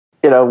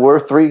we're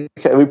three.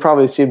 We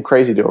probably seem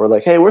crazy to it. We're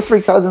like, hey, we're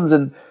three cousins,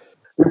 and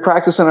we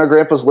practice in our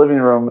grandpa's living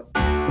room.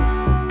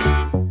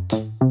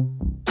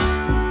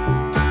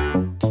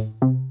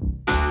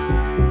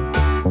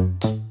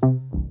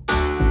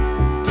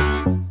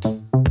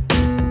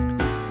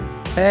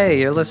 Hey,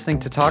 you're listening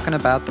to Talking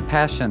About the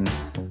Passion.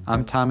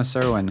 I'm Thomas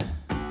Irwin.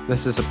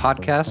 This is a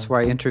podcast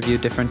where I interview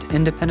different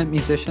independent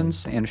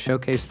musicians and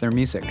showcase their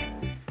music.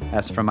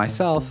 As for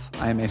myself,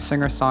 I am a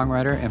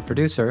singer-songwriter and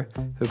producer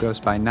who goes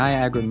by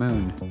Niagara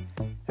Moon.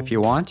 If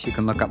you want, you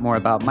can look up more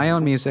about my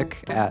own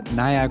music at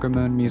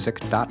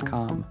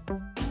niagaramoonmusic.com.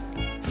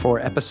 For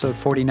episode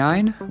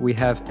 49, we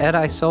have Ed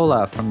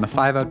Isola from the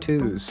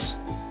 502s.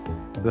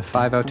 The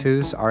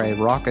 502s are a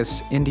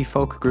raucous indie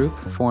folk group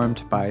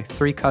formed by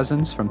three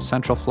cousins from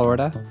Central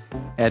Florida,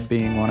 Ed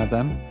being one of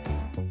them.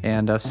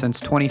 And since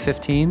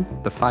 2015,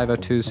 the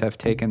 502s have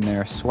taken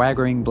their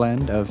swaggering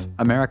blend of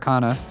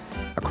Americana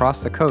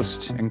across the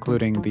coast,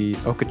 including the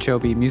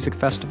Okeechobee Music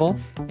Festival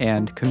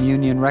and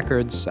Communion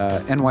Records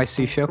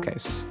NYC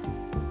Showcase.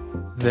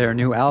 Their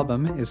new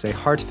album is a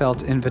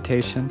heartfelt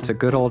invitation to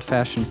good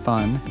old-fashioned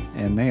fun,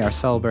 and they are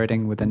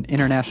celebrating with an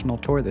international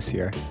tour this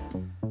year.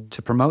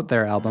 To promote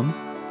their album,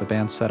 the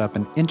band set up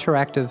an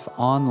interactive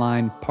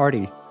online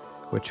party,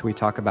 which we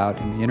talk about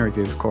in the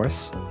interview, of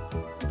course.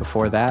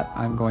 Before that,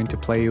 I'm going to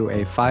play you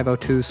a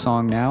 502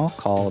 song now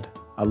called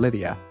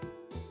Olivia.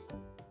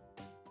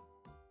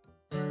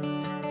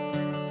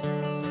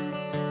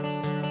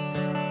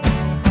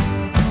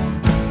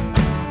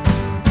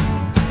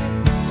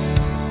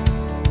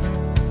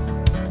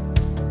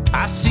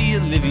 I see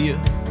Olivia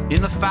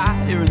in the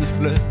fire and the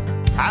flood.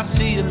 I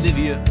see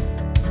Olivia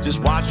just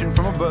watching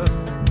from above.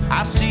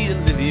 I see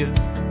Olivia,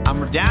 I'm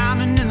her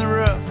diamond in the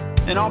rough,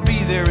 and I'll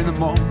be there in the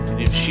morning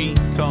if she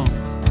comes.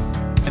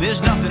 And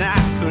there's nothing I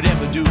could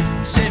ever do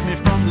to save me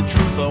from the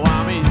truth, oh,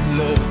 I'm in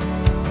love.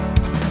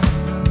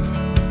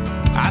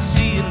 I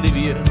see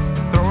Olivia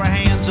throw her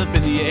hands up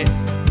in the air.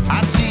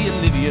 I see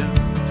Olivia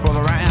twirl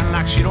around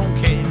like she don't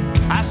care.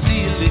 I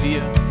see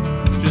Olivia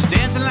just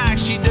dancing like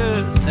she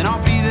does, and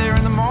I'll be there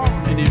in the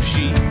morning if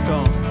she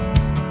comes.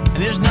 And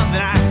there's nothing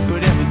I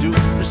could ever do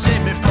to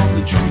save me from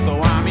the truth,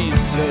 oh, I'm in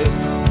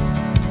love.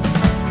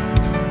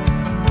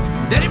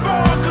 Daddy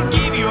boy could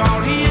give you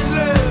all his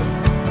love,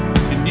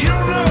 and you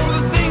don't know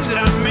the things that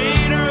I'm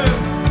made of.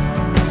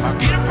 I'll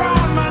get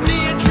upon my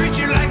knee and treat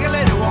you like a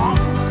lady wants.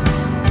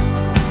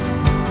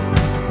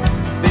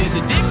 There's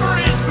a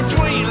difference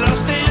between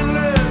lust and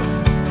love.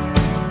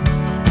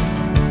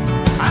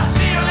 I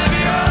see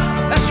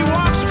Olivia as she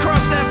walks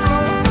across that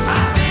floor.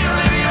 I see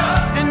Olivia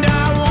and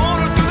I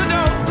want her through the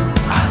door.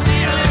 I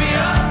see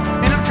Olivia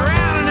and I'm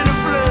drowning in a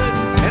flood,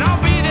 and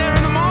I'll be there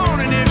in the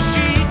morning if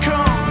she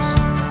comes.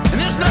 And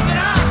there's nothing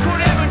I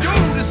could ever do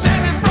to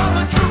save me from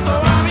the truth,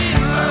 oh, I'm in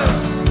love.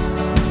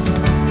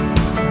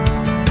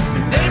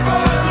 Daddy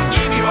boy will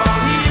give you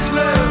all his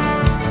love,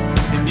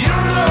 and you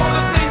don't know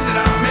the things that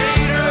I'm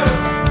made of.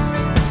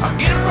 I'll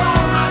get upon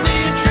my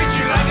knee and treat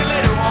you like a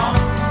lady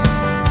wants.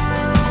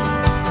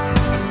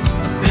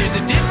 There's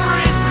a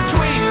difference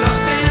between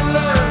lust and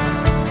love.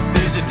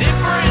 There's a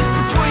difference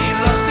between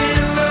lust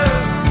and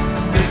love.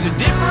 There's a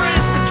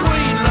difference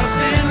between lust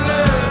and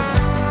love.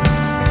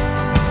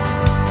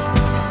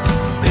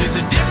 There's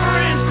a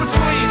difference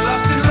between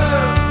lust and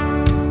love.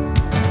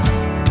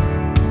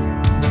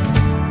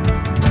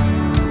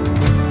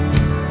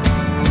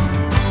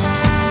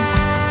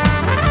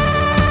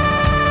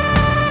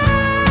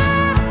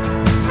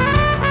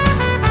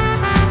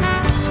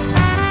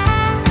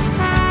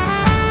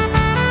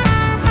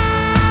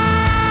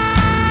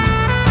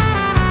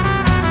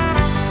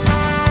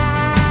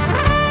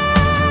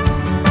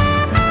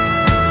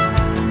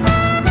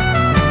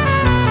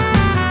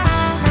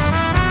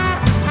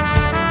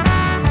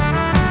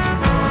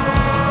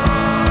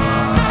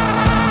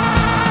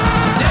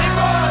 Daddy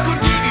boy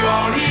could give you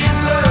all his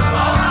love,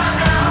 all right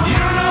now. You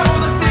don't know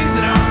the things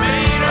that I'm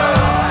made of.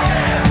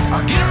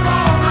 I'll get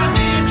upon my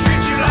knee and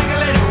treat you like a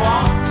lady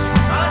wants.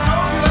 I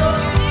told you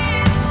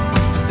you did.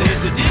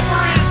 There's a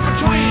difference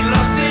between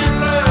lust and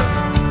love.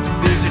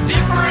 There's a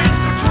difference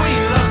between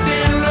lust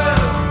and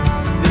love.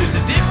 There's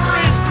a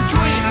difference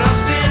between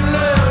lust and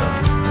love.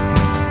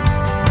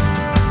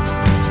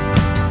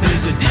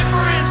 There's a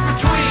difference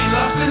between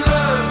lust and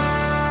love.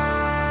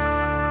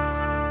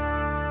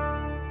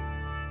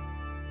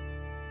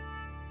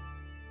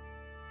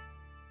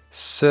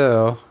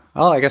 So,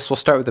 I guess we'll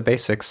start with the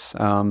basics.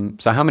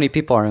 So how many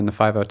people are in the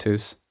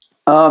 502s?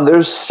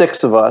 There's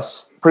six of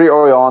us. Pretty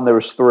early on, there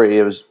was three.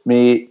 It was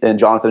me and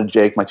Jonathan and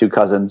Jake, my two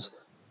cousins.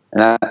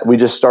 And we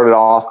just started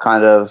off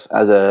kind of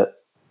as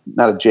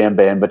not a jam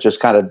band, but just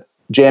kind of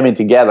jamming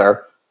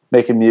together,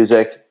 making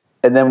music.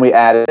 And then we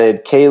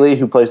added Kaylee,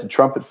 who plays the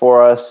trumpet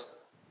for us.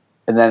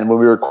 And then when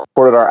we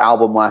recorded our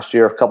album last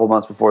year, a couple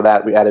months before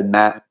that, we added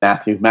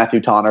Matthew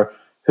Tonner,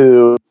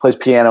 who plays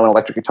piano and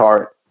electric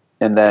guitar.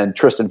 And then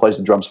Tristan plays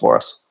the drums for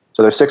us.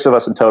 So there's six of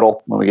us in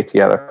total when we get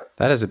together.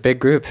 That is a big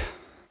group.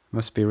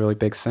 Must be a really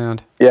big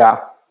sound. Yeah.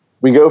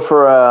 We go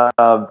for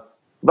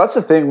That's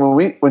the thing.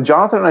 When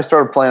Jonathan and I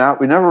started playing out,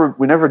 we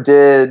never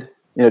did,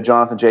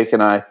 Jonathan, Jake,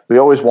 and I. We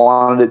always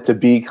wanted it to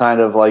be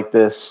kind of like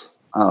this.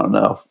 I don't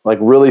know, like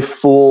really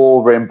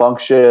full,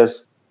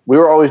 rambunctious. We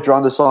were always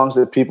drawn to songs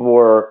that people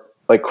were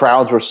like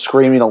crowds were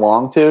screaming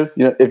along to.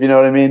 If you know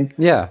what I mean.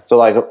 Yeah. So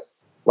like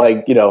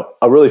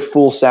a really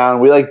full sound.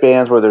 We like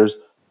bands where there's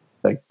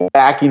like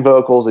backing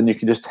vocals and you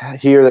can just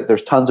hear that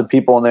there's tons of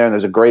people in there and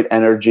there's a great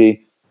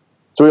energy.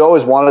 So we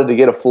always wanted to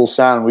get a full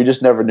sound. We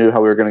just never knew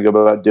how we were going to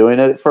go about doing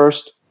it at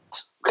first.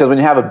 Because when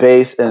you have a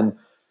bass, and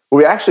when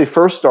we actually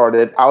first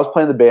started, I was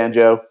playing the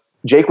banjo,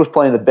 Jake was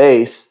playing the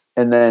bass,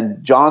 and then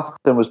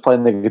Jonathan was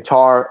playing the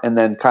guitar, and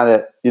then kind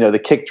of, the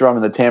kick drum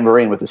and the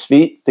tambourine with his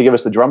feet to give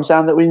us the drum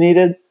sound that we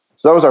needed.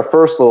 So that was our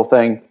first little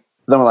thing.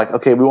 Then we're like,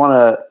 okay, we want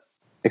to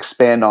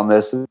expand on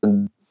this,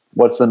 and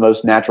what's the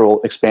most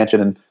natural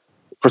expansion? And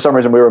for some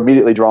reason, we were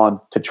immediately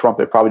drawn to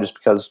trumpet, probably just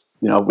because,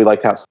 we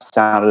liked how it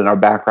sounded in our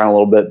background a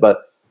little bit.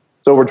 But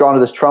so we're drawn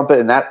to this trumpet,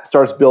 and that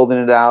starts building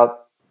it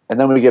out. And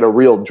then we get a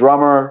real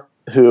drummer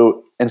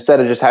who, instead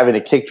of just having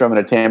a kick drum and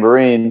a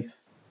tambourine,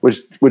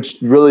 which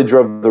really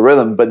drove the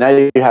rhythm, but now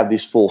you have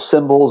these full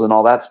cymbals and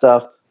all that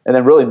stuff. And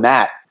then really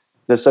Matt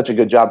does such a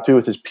good job too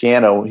with his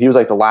piano. He was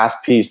like the last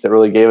piece that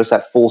really gave us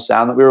that full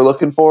sound that we were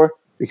looking for,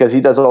 because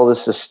he does all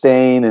this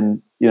sustain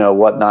and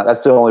whatnot.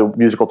 That's the only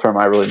musical term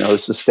I really know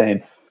is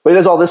sustain. But he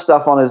does all this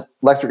stuff on his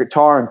electric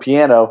guitar and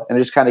piano, and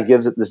it just kind of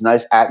gives it this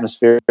nice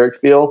atmospheric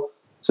feel.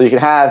 So you can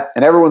have,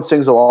 and everyone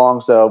sings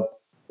along. So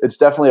it's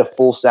definitely a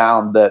full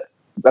sound.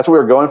 That's what we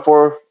were going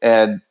for.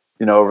 And,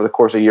 over the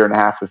course of a year and a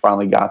half, we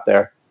finally got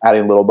there,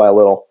 adding little by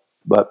little,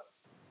 but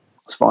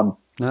it's fun.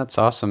 That's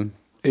awesome.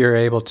 You're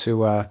able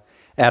to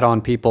add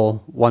on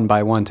people one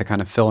by one to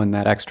kind of fill in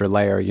that extra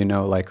layer,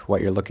 like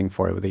what you're looking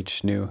for with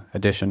each new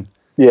addition.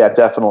 Yeah,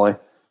 definitely.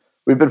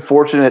 We've been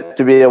fortunate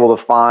to be able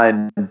to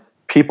find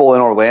people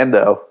in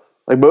Orlando,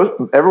 like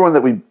everyone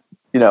that we,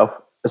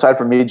 aside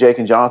from me, Jake,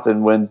 and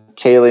Jonathan, when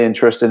Kaylee and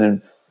Tristan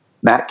and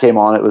Matt came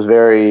on, it was a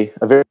very,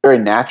 very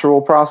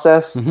natural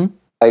process. Mm-hmm.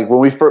 Like when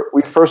we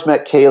first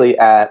met Kaylee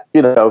at,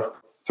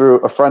 through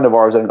a friend of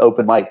ours at an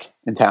open mic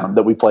in town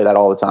that we played at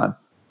all the time.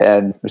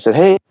 And we said,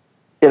 hey,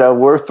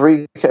 we're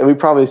three, we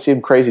probably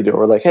seem crazy to her.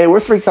 We're like, hey, we're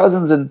three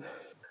cousins and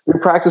we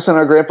practice in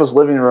our grandpa's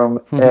living room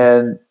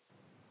and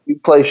we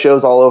play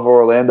shows all over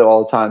Orlando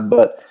all the time.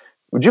 But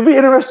would you be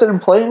interested in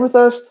playing with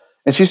us?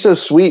 And she's so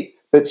sweet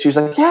that she's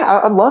like,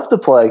 yeah, I'd love to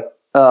play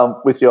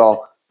with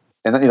y'all.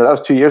 And then, that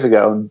was 2 years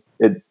ago. And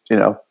it,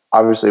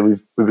 obviously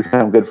we've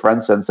become good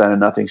friends since then and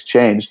nothing's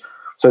changed.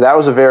 So that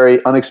was a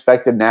very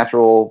unexpected,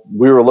 natural.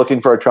 We were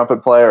looking for a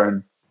trumpet player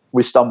and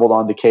we stumbled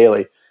onto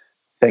Kaylee,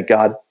 thank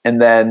God.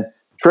 And then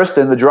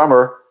Tristan, the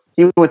drummer,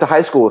 he went to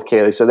high school with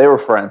Kaylee, so they were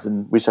friends.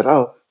 And we said,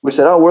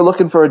 we're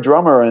looking for a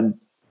drummer. And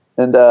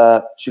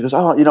she goes,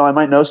 I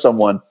might know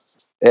someone.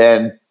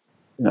 And,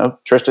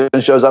 Tristan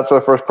shows up for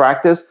the first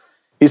practice.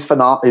 He's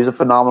a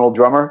phenomenal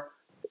drummer.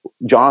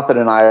 Jonathan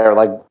and I are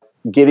like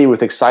giddy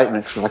with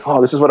excitement. We're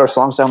like, this is what our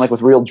songs sound like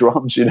with real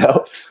drums,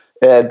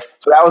 And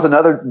so that was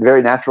another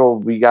very natural.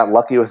 We got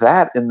lucky with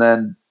that. And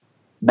then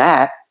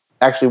Matt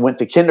actually went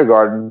to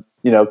kindergarten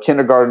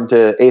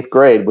to 8th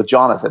grade with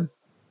Jonathan.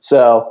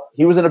 So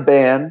he was in a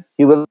band.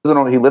 He lived in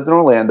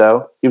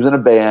Orlando. He was in a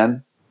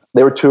band.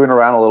 They were touring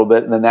around a little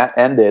bit, and then that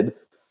ended.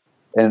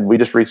 And we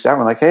just reached out.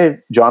 We're like, hey,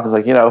 Jonathan's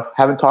like,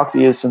 haven't talked to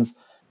you since,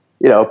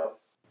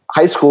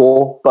 high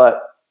school,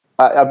 but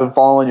I've been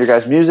following your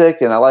guys'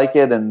 music and I like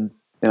it. And,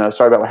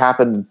 sorry about what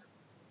happened.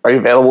 Are you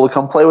available to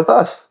come play with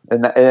us?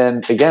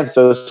 And again,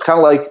 so it's kind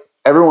of like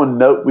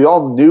we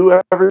all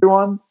knew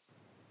everyone,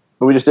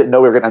 but we just didn't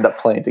know we were going to end up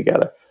playing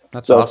together.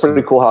 That's so awesome. It's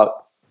pretty cool how it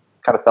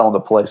kind of fell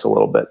into place a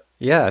little bit.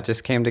 Yeah, it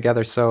just came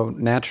together so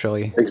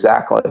naturally.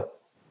 Exactly.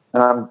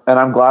 And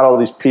I'm glad all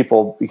these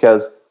people,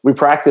 because we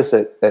practice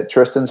at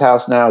Tristan's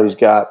house now. He's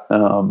got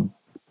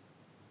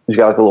like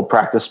a little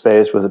practice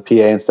space with a PA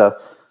and stuff.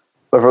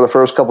 But for the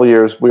first couple of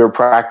years, we were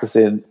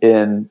practicing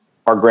in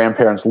our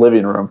grandparents'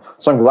 living room.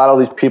 So I'm glad all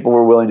these people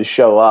were willing to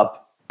show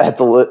up at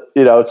the,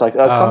 it's like,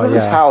 come to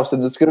this house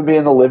and it's going to be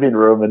in the living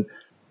room and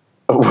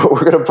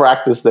we're going to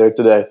practice there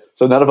today.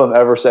 So none of them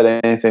ever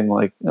said anything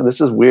like, this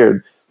is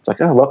weird. It's like,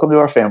 welcome to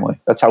our family.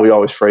 That's how we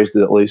always phrased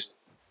it, at least.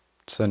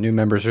 So new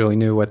members really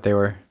knew what they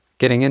were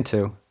getting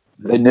into.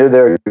 They knew they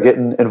were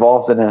getting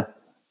involved in a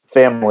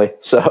family.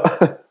 So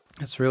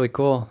that's really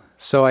cool.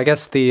 So I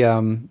guess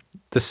the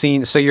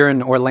scene, so you're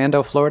in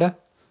Orlando, Florida?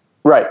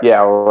 Right.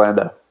 Yeah.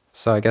 Orlando.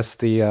 So I guess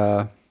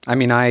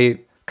I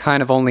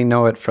kind of only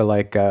know it for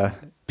like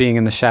being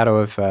in the shadow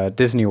of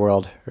Disney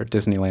World or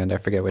Disneyland. I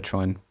forget which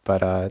one,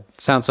 but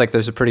it sounds like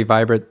there's a pretty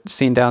vibrant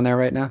scene down there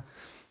right now.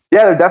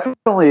 Yeah, there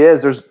definitely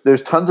is.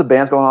 There's tons of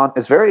bands going on.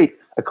 It's very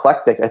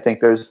eclectic. I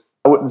think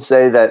I wouldn't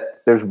say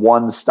that there's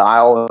one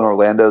style in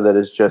Orlando that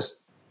is just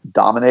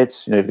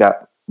dominates. You've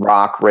got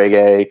rock,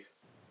 reggae,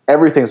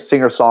 everything's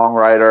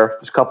singer-songwriter.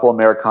 There's a couple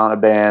Americana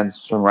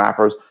bands, some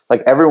rappers.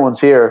 Like everyone's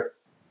here,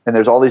 and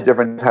there's all these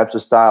different types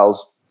of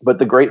styles. But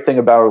the great thing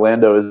about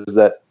Orlando is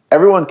that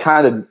everyone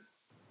kind of,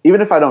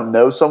 even if I don't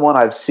know someone,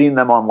 I've seen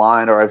them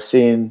online or I've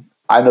seen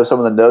I know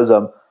someone that knows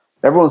them.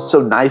 Everyone's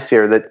so nice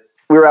here that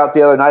we were out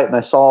the other night and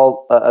I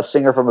saw a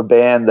singer from a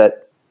band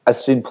that I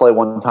seen play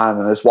one time,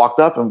 and I just walked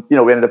up and, we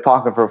ended up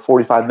talking for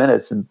 45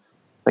 minutes. And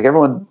like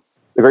everyone,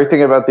 the great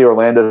thing about the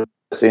Orlando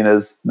scene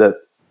is that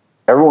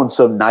everyone's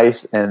so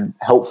nice and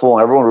helpful,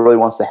 and everyone really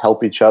wants to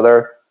help each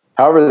other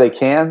however they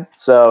can.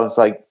 So it's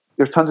like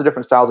there's tons of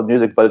different styles of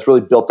music, but it's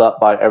really built up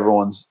by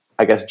everyone's,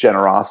 I guess,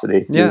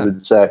 generosity, you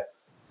would say,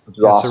 which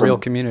is awesome. It's a real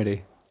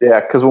community.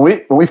 Yeah, because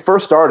when we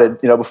first started,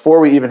 before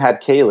we even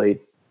had Kaylee,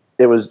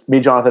 it was me,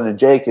 Jonathan, and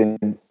Jake,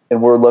 and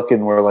we're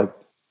like,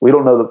 we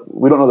don't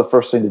know the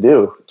first thing to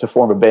do to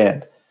form a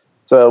band.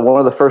 So one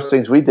of the first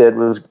things we did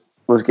was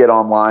get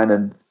online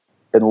and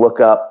look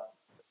up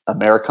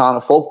Americana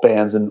folk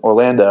bands in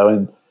Orlando,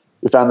 and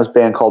we found this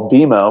band called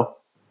BMO,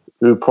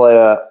 who play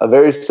a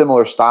very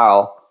similar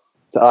style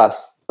to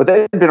us, but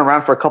they've been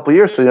around for a couple of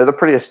years, so they're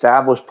pretty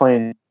established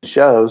playing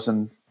shows,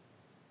 and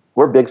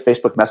we're big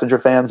Facebook Messenger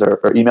fans or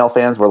email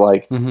fans. We're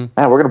like, man,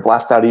 we're going to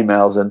blast out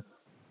emails, and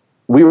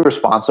we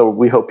respond, so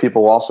we hope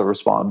people will also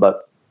respond.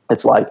 But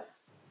it's like,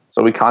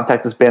 so we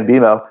contact this band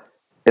BMO,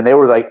 and they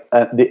were like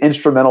the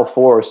instrumental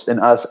force in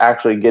us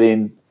actually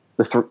getting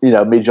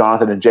me,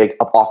 Jonathan, and Jake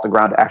up off the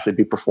ground to actually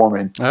be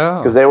performing.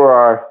 Because they were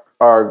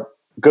our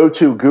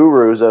go-to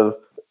gurus of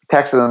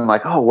texting them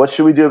like, oh, what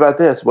should we do about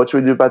this? What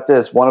should we do about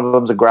this? One of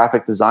them's a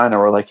graphic designer.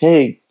 We're like,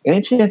 hey,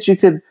 any chance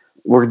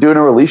we're doing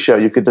a release show,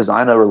 you could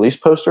design a release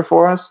poster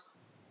for us?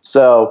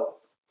 So,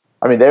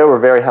 I mean, they were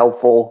very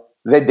helpful.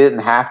 They didn't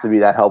have to be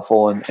that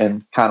helpful and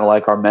kind of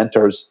like our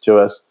mentors to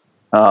us.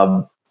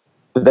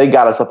 But they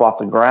got us up off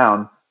the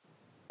ground.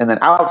 And then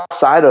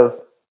outside of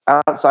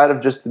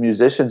just the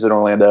musicians in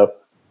Orlando,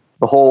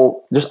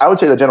 I would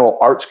say the general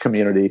arts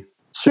community,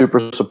 super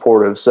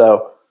supportive.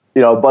 So,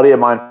 a buddy of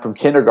mine from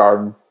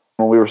kindergarten,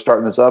 when we were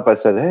starting this up, I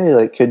said, hey,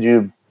 like, could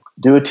you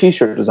do a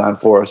t-shirt design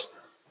for us?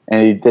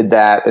 And he did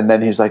that. And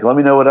then he's like, let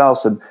me know what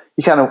else. And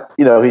he kind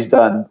of, he's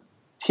done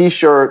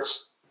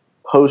t-shirts,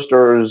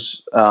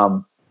 posters,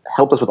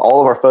 helped us with all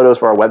of our photos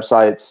for our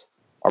websites,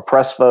 our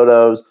press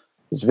photos,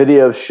 his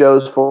videos,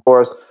 shows for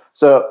us.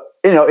 So,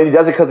 and he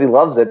does it because he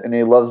loves it, and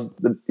he loves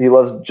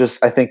just,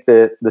 I think,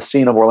 the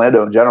scene of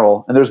Orlando in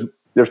general. And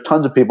there's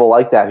tons of people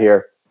like that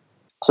here.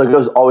 So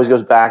it always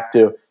goes back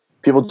to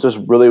people just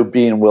really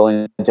being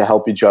willing to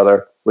help each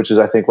other, which is,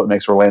 I think, what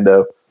makes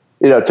Orlando,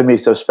 to me,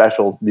 so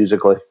special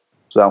musically.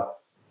 So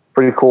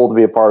pretty cool to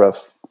be a part of.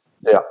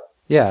 Yeah.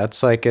 Yeah,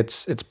 it's like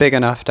it's big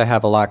enough to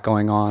have a lot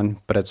going on,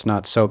 but it's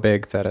not so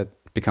big that it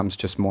becomes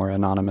just more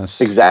anonymous.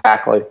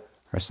 Exactly.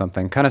 Or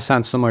something. Kind of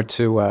sounds similar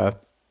to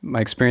my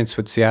experience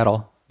with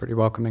Seattle. Pretty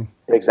welcoming.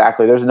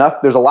 Exactly. There's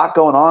a lot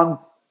going on,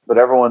 but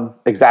everyone,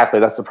 exactly,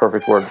 that's the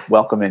perfect word,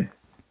 welcoming.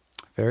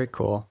 Very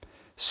cool.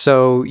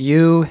 So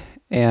you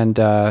and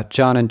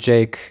John and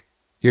Jake,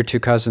 your two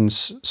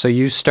cousins, so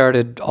you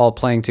started all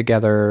playing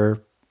together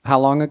how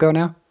long ago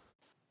now?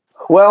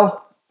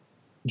 Well,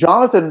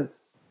 Jonathan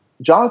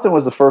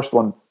was the first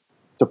one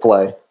to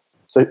play.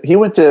 So he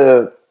went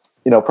to,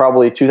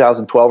 probably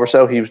 2012 or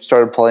so. He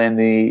started playing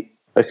the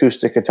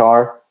acoustic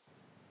guitar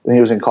when he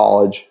was in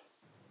college.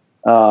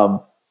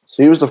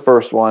 So he was the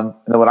first one.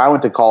 And then when I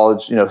went to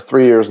college,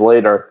 3 years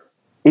later,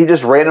 he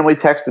just randomly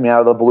texted me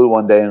out of the blue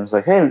one day and was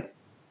like, hey,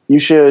 you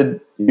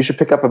should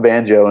pick up a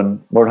banjo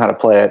and learn how to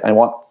play it. I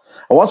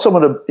want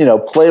someone to,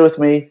 play with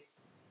me.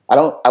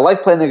 I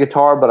like playing the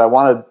guitar, but I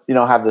want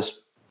to, have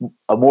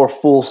a more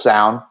full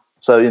sound.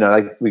 So,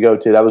 like we go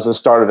to, that was the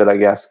start of it, I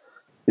guess.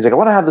 He's like, I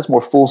want to have this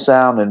more full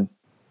sound, and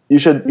you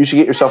should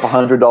get yourself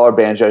 $100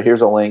 banjo.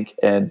 Here's a link,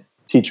 and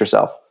teach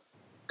yourself.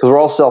 Because we're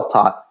all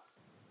self-taught.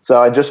 So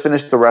I just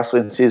finished the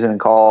wrestling season in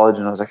college,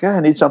 and I was like, I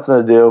need something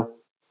to do.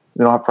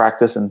 We don't have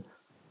practice. And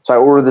so I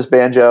ordered this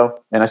banjo,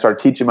 and I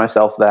started teaching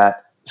myself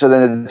that. So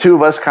then the two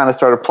of us kind of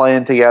started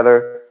playing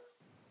together.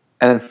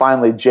 And then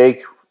finally,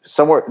 Jake is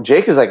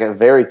like a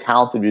very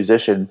talented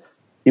musician.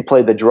 He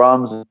played the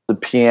drums, the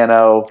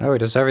piano. Oh, he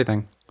does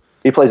everything.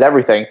 He plays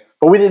everything.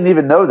 But we didn't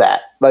even know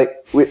that.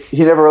 Like,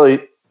 he never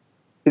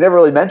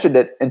really mentioned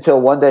it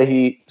until one day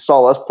he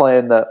saw us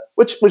playing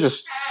which was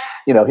just,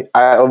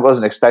 I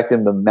wasn't expecting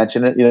him to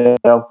mention it,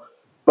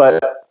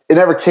 but it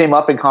never came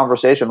up in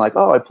conversation like,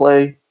 oh, I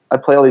play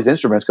all these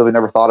instruments, because we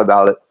never thought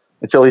about it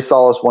until he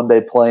saw us one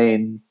day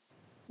playing,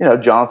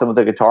 Jonathan with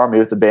the guitar, me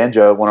with the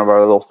banjo, one of our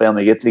little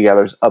family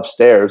get-togethers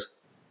upstairs.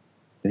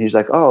 And he's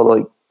like,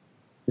 you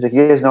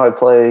guys know I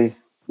play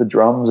the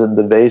drums and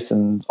the bass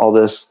and all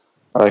this.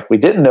 We're like, we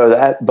didn't know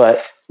that,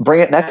 but bring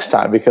it next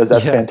time, because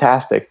that's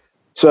fantastic.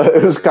 So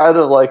it was kind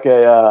of like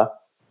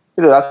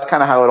that's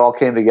kind of how it all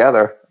came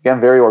together.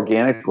 Again, very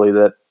organically,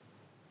 that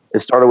it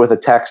started with a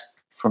text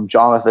from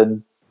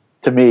Jonathan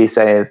to me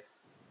saying,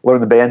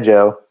 learn the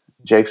banjo.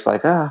 Jake's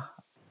like, I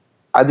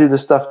do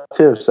this stuff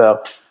too.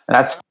 So,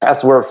 and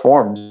that's where it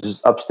formed,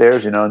 just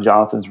upstairs, in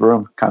Jonathan's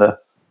room, kind of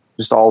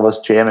just all of us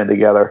jamming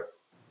together.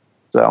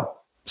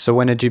 So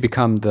when did you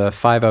become the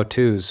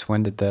 502s?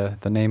 When did the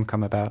name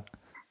come about?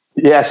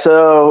 Yeah,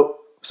 so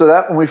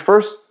that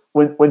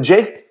when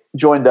Jake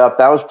joined up,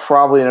 that was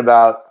probably in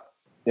about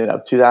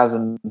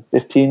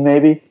 2015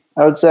 maybe,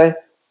 I would say.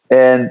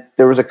 And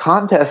there was a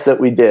contest that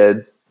we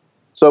did.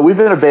 So we've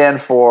been a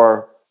band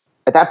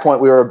at that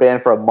point, we were a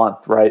band for a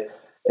month, right?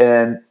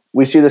 And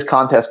we see this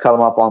contest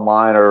come up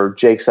online, or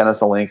Jake sent us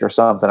a link or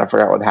something. I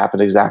forgot what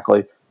happened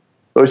exactly.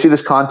 But we see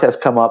this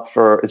contest come up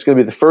it's going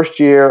to be the first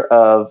year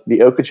of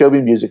the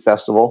Okeechobee Music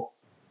Festival,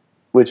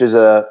 which is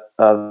a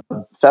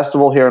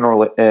festival here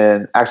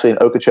actually in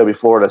Okeechobee,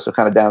 Florida, so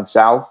kind of down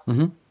south.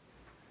 Mm-hmm.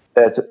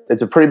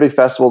 It's a pretty big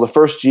festival. The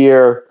first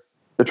year,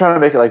 they're trying to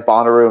make it like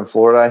Bonnaroo in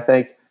Florida, I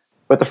think.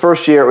 But the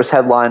first year, it was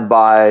headlined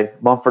by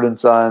Mumford &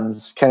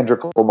 Sons,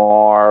 Kendrick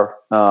Lamar,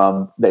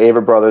 the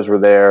Avett Brothers were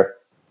there.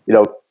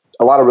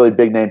 A lot of really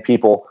big name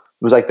people.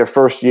 It was like their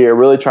first year,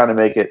 really trying to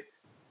make it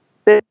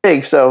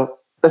big. So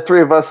the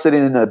three of us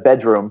sitting in a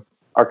bedroom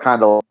are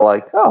kind of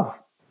like, oh,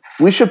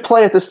 we should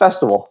play at this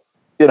festival.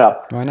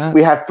 Why not?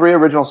 We have three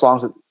original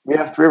songs. We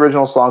have three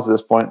original songs at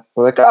this point.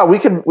 We're like, oh, we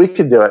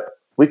can do it.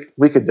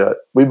 We could do it.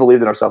 We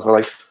believed in ourselves. We're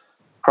like,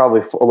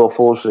 probably a little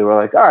foolishly, we're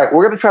like, all right,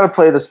 we're going to try to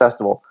play this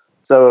festival.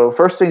 So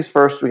first things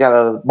first, we got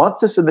a month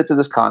to submit to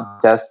this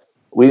contest.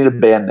 We need a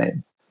band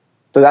name.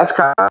 So that's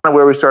kind of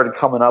where we started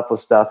coming up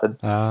with stuff. And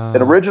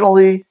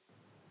originally,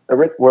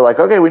 we're like,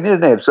 okay, we need a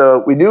name.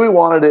 So we knew we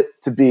wanted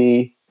it to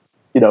be,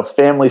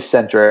 family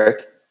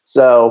centric.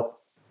 So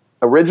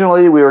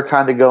originally we were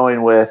kind of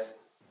going with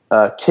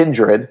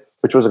Kindred,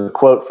 which was a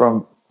quote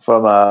from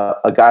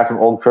a guy from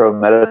Old Crow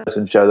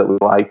Medicine Show that we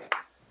liked.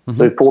 Mm-hmm.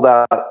 So we pulled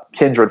out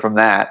Kindred from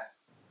that.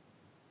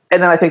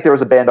 And then I think there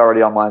was a band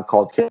already online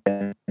called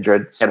Kindred,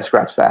 so I had to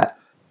scratch that.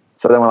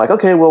 So then we're like,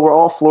 okay, well, we're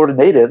all Florida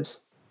natives,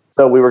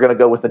 so we were going to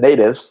go with the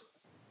natives.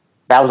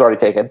 That was already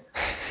taken.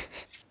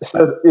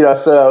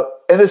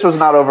 And this was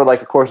not over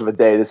like a course of a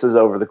day. This is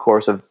over the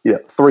course of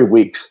 3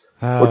 weeks.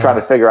 We're trying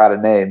to figure out a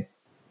name.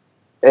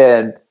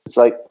 And it's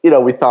like,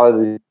 we thought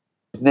of these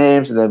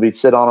names, and then we'd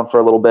sit on them for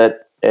a little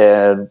bit,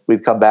 and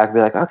we'd come back and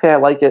be like, okay, I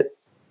like it,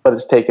 but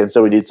it's taken,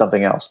 so we need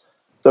something else.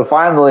 So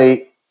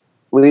finally,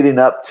 leading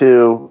up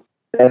to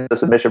in the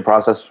submission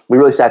process, we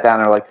really sat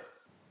down and were like,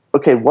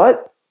 okay,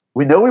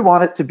 we know we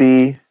want it to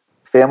be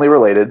family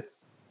related,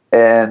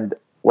 and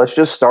let's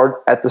just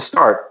start at the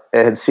start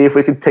and see if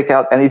we can pick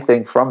out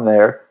anything from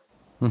there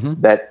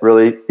that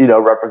really,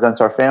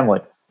 represents our family.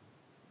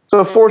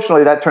 So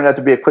fortunately, that turned out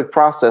to be a quick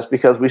process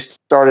because we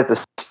started at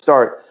the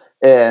start.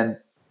 And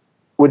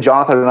when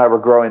Jonathan and I were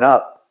growing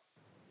up,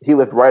 he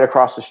lived right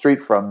across the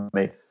street from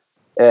me.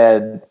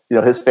 And,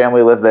 his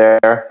family lived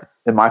there,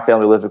 and my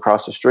family lived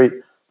across the street.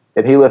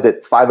 And he lived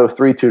at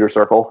 503 Tudor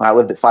Circle, and I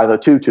lived at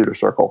 502 Tudor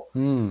Circle.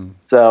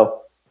 So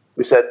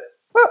we said,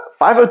 well,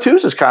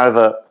 502s is kind of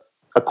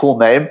a cool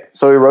name.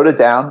 So we wrote it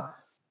down.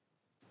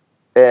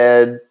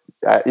 And,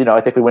 I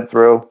think we went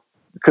through,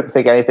 couldn't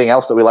think anything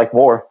else that we liked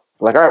more.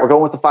 We're like, all right, we're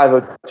going with the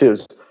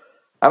 502s.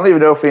 I don't even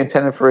know if we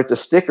intended for it to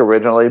stick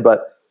originally,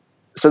 but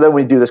so then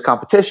we do this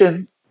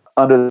competition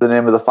under the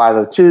name of the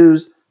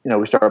 502s.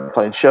 We started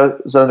playing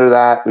shows under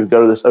that. We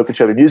go to this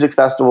Okeechobee Music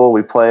Festival.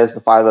 We play as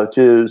the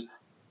 502s.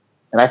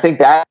 And I think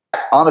that,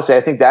 honestly,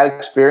 that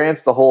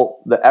experience,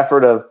 the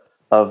effort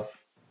of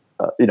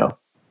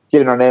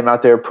getting our name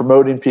out there,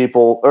 promoting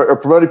people or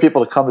promoting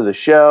people to come to the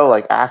show,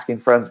 like asking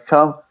friends to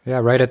come. Yeah,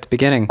 right at the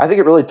beginning. I think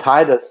it really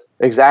tied us.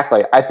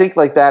 Exactly. I think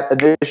like that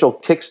initial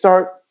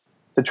kickstart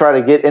to try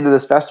to get into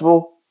this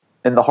festival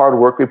and the hard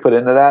work we put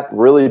into that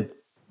really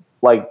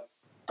like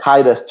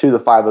tied us to the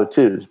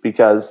 502s,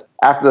 because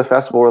after the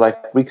festival, we're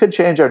like, we could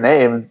change our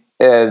name.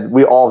 And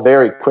we all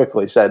very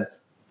quickly said,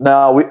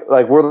 no, we're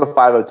the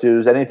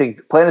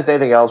 502s. Playing as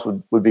anything else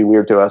would be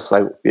weird to us.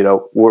 Like,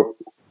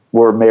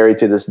 we're married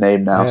to this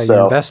name now. Yeah, so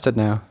you're invested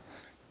now.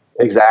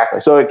 Exactly.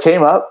 So it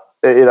came up,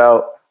 I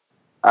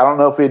don't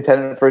know if we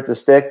intended for it to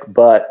stick,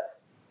 but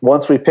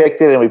once we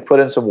picked it and we put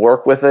in some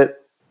work with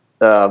it,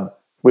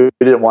 we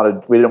didn't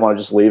want to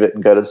just leave it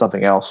and go to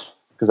something else,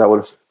 because that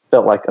would have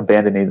felt like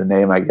abandoning the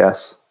name, I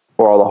guess,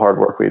 for all the hard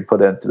work we had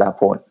put in to that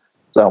point.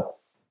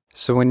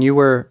 So when you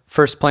were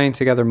first playing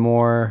together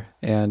more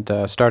and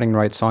starting to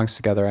write songs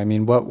together, I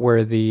mean, what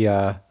were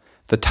the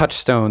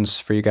touchstones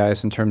for you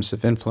guys in terms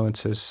of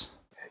influences?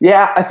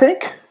 Yeah, I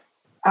think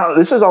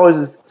this is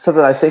always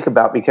something I think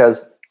about,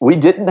 because we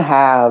had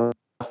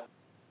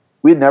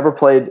never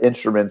played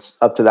instruments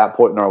up to that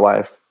point in our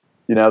life,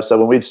 so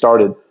when we'd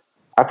started,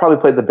 I probably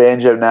played the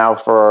banjo now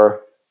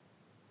for,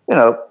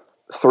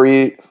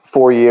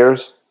 3-4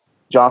 years.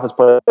 Jonathan's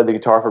played the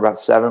guitar for about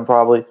 7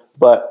 probably,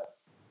 but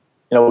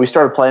we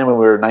started playing when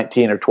we were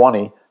 19 or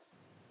 20,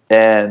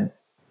 and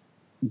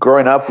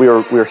growing up, we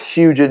were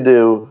huge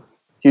into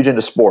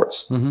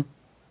sports. Mm-hmm.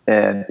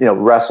 And,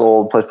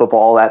 wrestled, played football,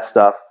 all that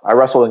stuff. I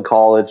wrestled in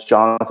college.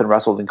 Jonathan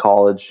wrestled in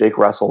college. Jake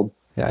wrestled.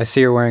 Yeah, I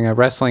see you're wearing a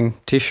wrestling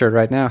T-shirt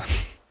right now.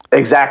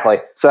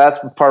 Exactly. So that's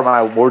part of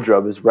my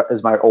wardrobe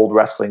is my old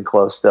wrestling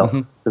clothes still.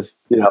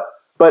 Mm-hmm.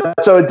 But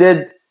so it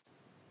did.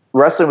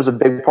 Wrestling was a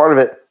big part of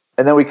it,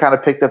 and then we kind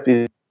of picked up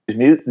these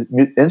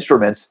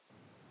instruments.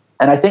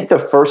 And I think the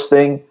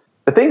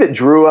thing that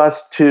drew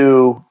us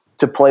to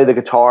play the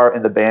guitar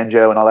and the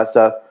banjo and all that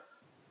stuff,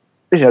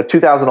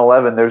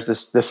 2011, there's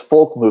this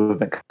folk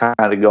movement kind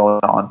of going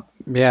on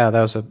Yeah,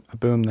 that was a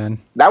boom then.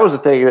 That was the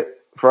thing that,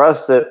 for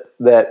us,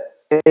 that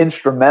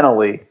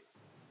instrumentally,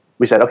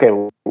 we said, okay,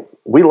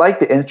 we like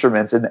the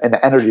instruments and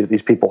the energy that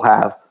these people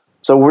have,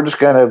 so we're just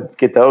going to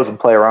get those and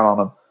play around on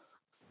them.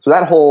 So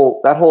that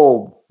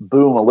whole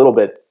boom a little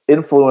bit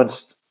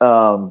influenced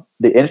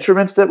the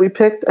instruments that we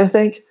picked, I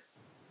think,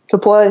 to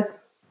play.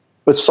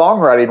 But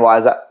songwriting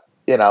wise,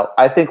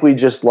 I think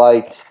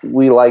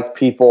we like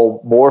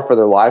people more for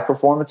their live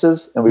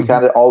performances, and we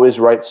kind of always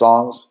write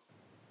songs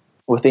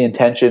with the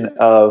intention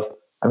of,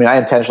 I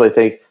intentionally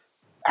think,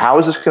 how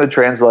is this going to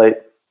translate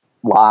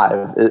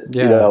live?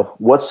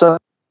 What's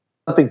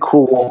something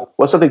cool,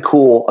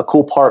 a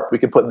cool part we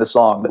can put in the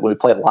song that when we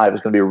play it live is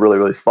going to be really,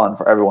 really fun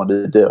for everyone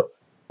to do.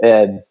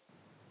 And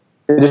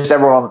just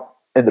everyone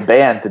in the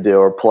band to do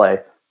or play,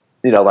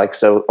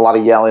 so a lot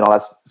of yelling, all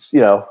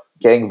that,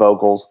 gang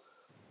vocals.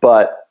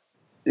 But,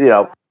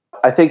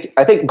 I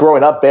think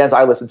growing up, bands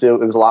I listened to,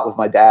 it was a lot with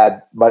my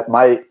dad.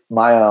 My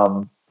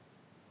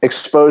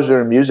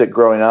exposure to music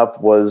growing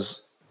up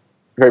was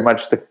very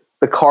much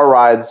the car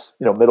rides,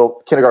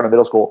 kindergarten and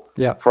middle school,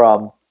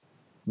 from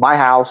my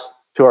house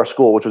to our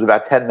school, which was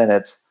about 10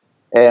 minutes.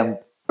 And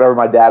wherever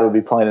my dad would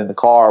be playing in the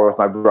car with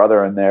my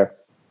brother in there,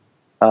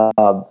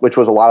 which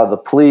was a lot of the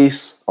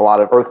Police, a lot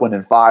of Earth, Wind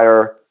and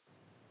Fire,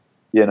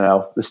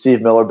 the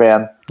Steve Miller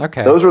Band.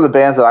 Okay. Those were the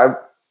bands that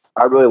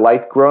I really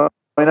liked growing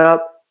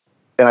up.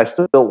 And I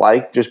still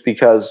like, just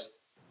because,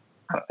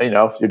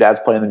 if your dad's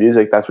playing the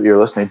music, that's what you're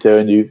listening to.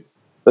 And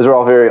those are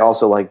all very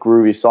also like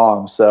groovy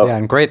songs. So yeah,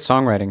 and great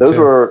songwriting. Those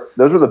were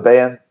the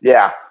band.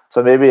 Yeah.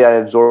 So maybe I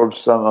absorbed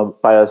some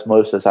by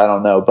osmosis. I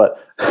don't know,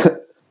 but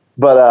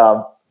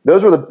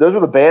those were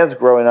the bands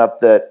growing up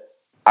that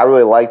I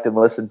really liked and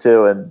listened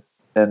to, and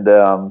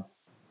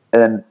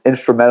then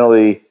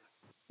instrumentally,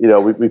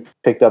 we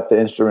picked up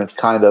the instruments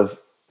kind of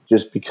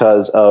just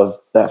because of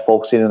that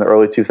folk scene in the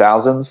early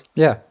 2000s.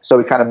 Yeah. So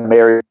we kind of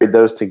married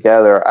those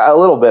together a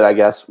little bit, I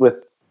guess,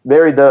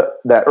 married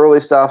that early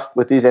stuff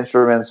with these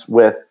instruments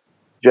with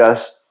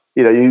just,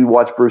 you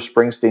watch Bruce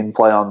Springsteen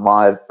play on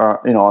live,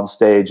 on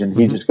stage, and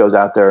he just goes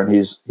out there and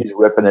he's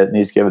ripping it and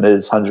he's giving it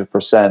his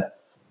 100%.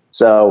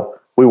 So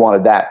we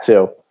wanted that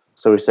too.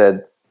 So we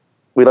said,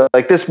 we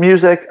like this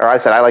music, or I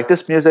said, I like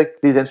this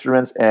music, these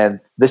instruments,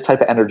 and this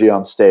type of energy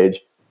on stage.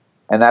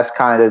 And that's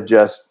kind of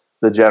just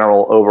the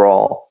general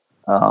overall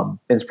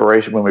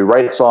inspiration when we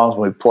write songs,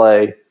 when we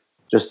play,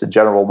 just the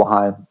general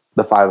behind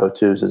the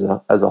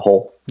 502s as a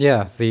whole.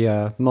 Yeah,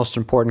 the most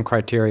important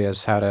criteria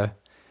is how to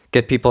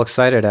get people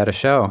excited at a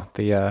show,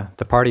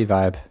 the party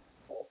vibe.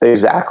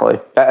 Exactly,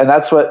 and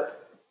that's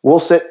what we'll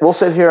sit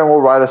here and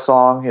we'll write a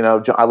song.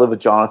 I live with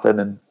Jonathan,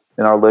 and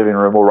in our living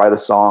room we'll write a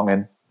song,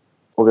 and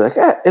we'll be like,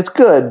 yeah, it's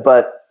good,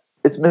 but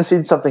it's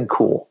missing something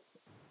cool.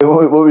 And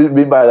what we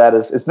mean by that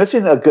is it's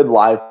missing a good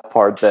live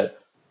part that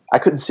I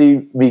couldn't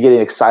see me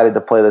getting excited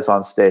to play this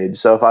on stage.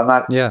 So if I'm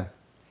not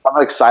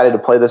excited to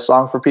play this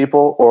song for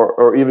people,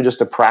 or even just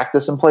to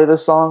practice and play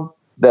this song,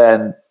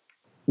 then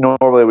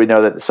normally we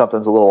know that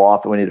something's a little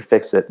off and we need to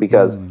fix it,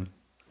 because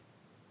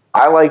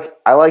I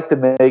like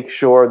to make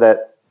sure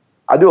that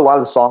I do a lot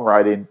of the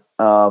songwriting,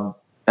 and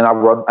I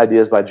run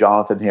ideas by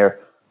Jonathan here.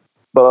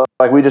 But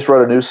like, we just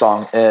wrote a new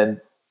song, and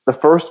the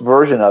first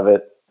version of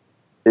it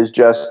is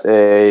just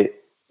a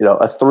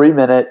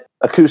 3-minute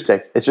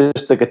acoustic. It's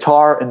just the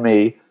guitar and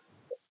me.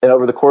 And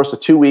over the course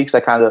of 2 weeks, I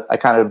kind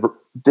of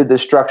did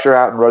this structure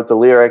out and wrote the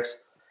lyrics,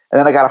 and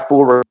then I got a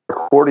full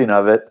recording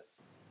of it.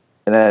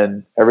 And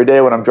then every day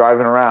when I'm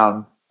driving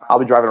around, I'll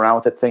be driving around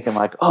with it, thinking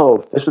like,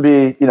 oh, this would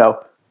be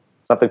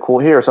something cool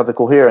here, something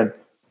cool here, and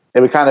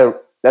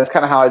that's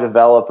kind of how I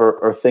develop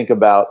or think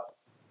about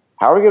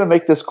how are we going to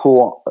make this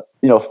cool,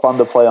 fun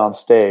to play on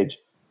stage.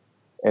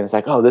 And it's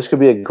like, oh, this could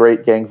be a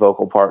great gang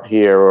vocal part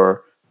here,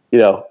 or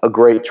a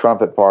great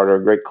trumpet part, or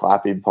a great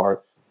clapping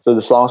part. So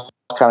the songs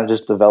kind of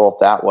just develop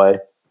that way.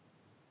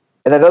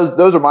 And then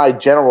those are my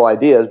general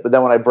ideas. But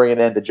then when I bring it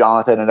into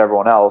Jonathan and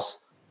everyone else,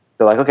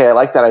 they're like, okay, I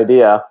like that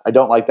idea. I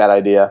don't like that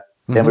idea.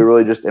 And we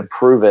really just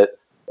improve it.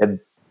 And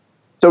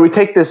so we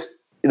take this,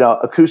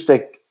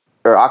 acoustic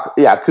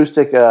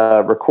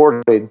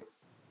recording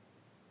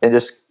and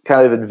just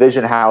kind of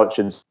envision how it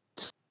should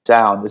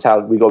sound, is how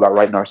we go about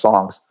writing our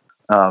songs.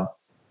 I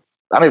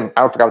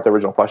forgot what the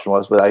original question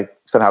was, but I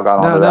somehow got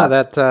onto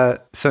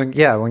that. So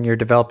yeah, when you're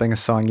developing a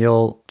song,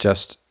 you'll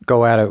just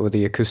go at it with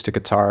the acoustic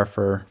guitar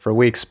for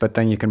weeks, but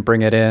then you can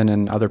bring it in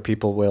and other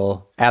people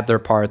will add their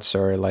parts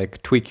or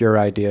like tweak your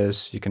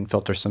ideas. You can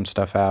filter some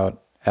stuff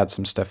out, add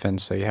some stuff in,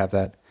 so you have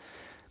that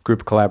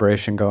group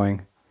collaboration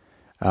going.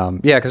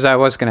 Because I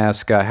was going to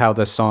ask how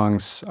the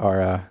songs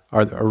are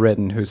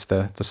written, who's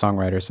the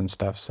songwriters and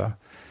stuff, so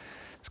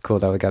it's cool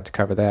that we got to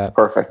cover that.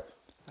 Perfect.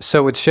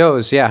 So with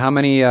shows, how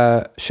many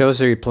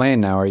shows are you playing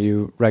now? Are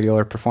you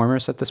regular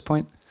performers at this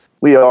point?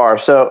 We are.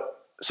 So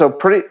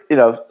pretty,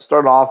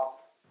 starting off,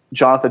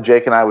 Jonathan,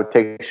 Jake, and I would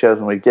take shows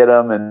when we get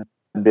them and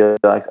be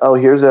like, oh,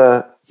 here's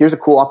a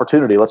cool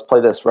opportunity. Let's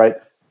play this, right?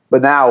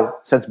 But now,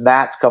 since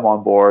Matt's come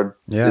on board,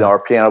 our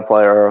piano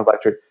player, our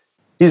electric,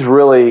 he's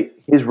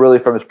he's really,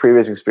 from his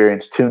previous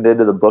experience, tuned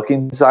into the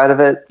booking side of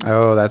it.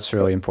 Oh, that's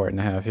really important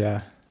to have.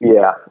 Yeah.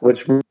 Yeah,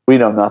 which we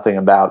know nothing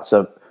about.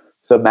 So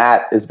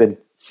Matt has been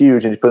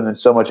huge, and he's putting in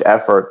so much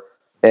effort,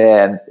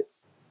 and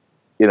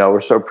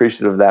we're so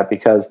appreciative of that,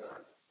 because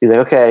he's like,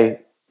 okay,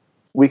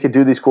 we could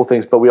do these cool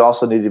things, but we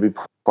also need to be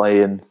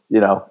playing,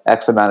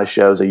 X amount of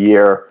shows a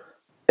year,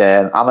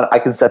 and I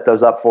can set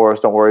those up for us.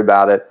 Don't worry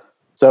about it.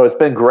 So it's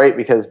been great,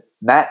 because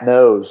Matt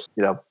knows,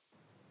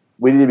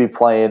 we need to be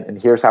playing,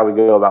 and here's how we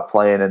go about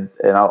playing, and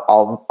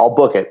I'll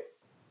book it,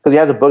 because he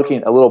has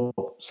a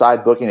little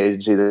side booking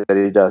agency that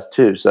he does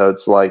too. So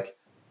it's like,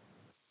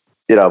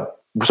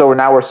 so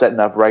we're setting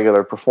up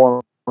regular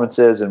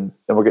performances, and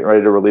we're getting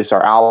ready to release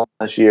our album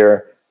this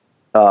year.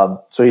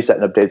 So he's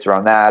setting up dates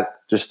around that,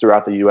 just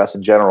throughout the U.S.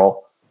 in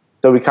general.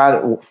 So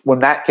when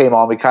that came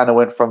on, we kind of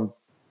went from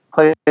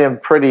playing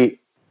pretty,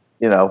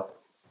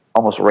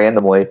 almost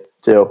randomly,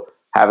 to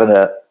having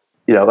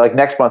like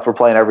next month we're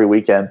playing every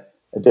weekend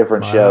at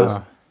different shows.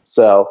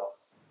 So,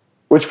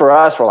 which for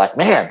us, we're like,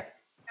 man,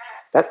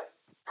 that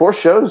 4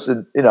 shows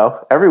and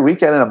every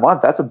weekend in a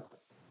month. That's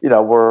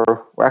we're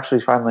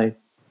actually finally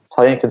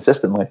playing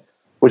consistently,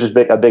 which is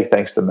a big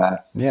thanks to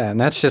Matt. Yeah, and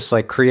that's just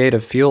like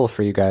creative fuel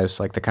for you guys,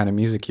 like the kind of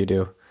music you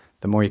do.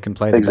 The more you can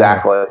play, the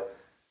better.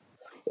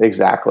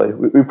 Exactly.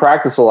 We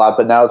practice a lot,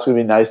 but now it's going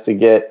to be nice to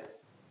get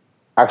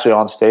actually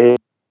on stage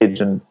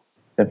and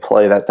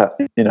play that,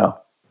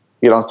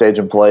 get on stage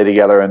and play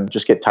together and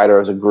just get tighter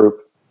as a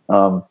group.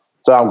 So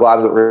I'm glad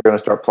that we're going to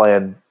start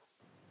playing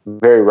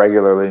very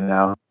regularly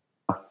now,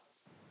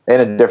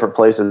 and in different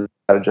places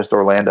out of just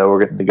Orlando. We're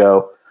getting to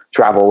go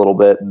travel a little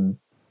bit, and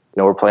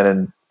we're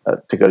planning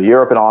to go to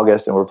Europe in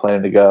August, and we're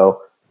planning to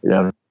go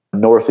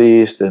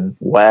Northeast and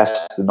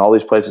West and all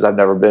these places I've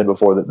never been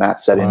before that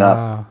Matt's setting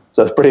up.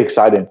 So it's pretty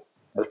exciting.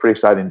 It's pretty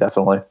exciting,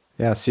 definitely.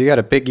 Yeah. So you got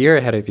a big year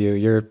ahead of you.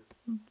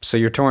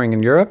 You're touring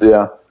in Europe?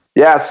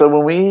 Yeah. So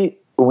when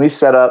we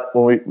set up,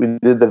 when we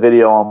did the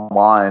video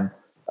online,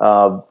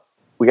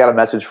 we got a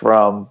message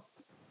from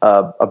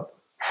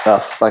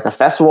like a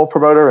festival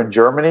promoter in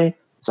Germany.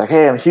 It's like,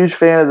 hey, I'm a huge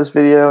fan of this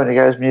video and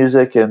your guys'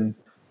 music, and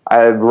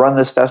I run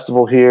this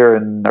festival here,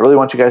 and I really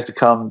want you guys to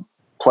come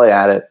play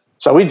at it.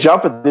 So we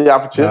jump at the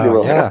opportunity.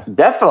 We're like,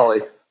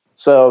 definitely.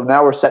 So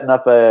now we're setting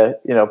up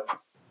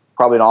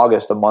probably in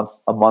August, a month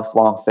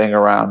long thing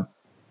around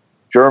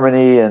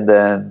Germany, and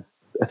then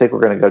I think we're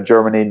going to go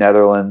Germany,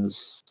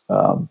 Netherlands,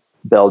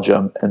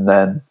 Belgium, and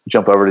then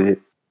jump over to the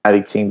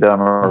United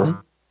Kingdom.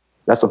 Or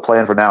that's the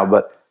plan for now.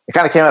 But it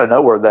kind of came out of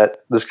nowhere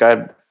that this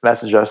guy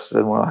messaged us,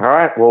 and we're like, all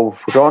right, well,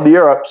 we're going to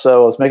Europe,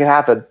 so let's make it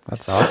happen.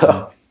 That's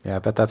awesome. Yeah, I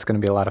bet that's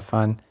going to be a lot of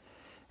fun.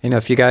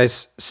 If you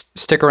guys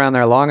stick around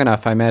there long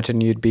enough, I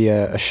imagine you'd be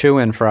a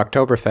shoo-in for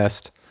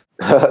Oktoberfest.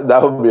 That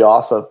would be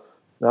awesome.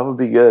 That would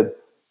be good.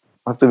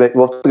 We'll have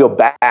to go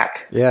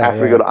back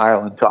after we go to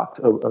Ireland to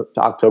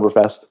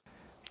Oktoberfest.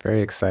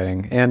 Very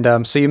exciting.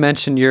 And so you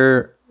mentioned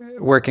you're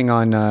working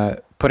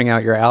on putting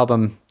out your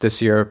album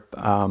this year,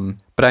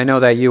 but I know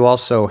that you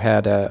also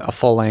had a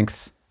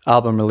full-length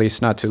album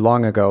release not too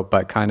long ago,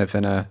 but kind of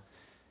in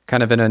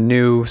a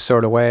new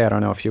sort of way. I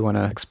don't know if you want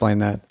to explain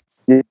that.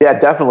 Yeah,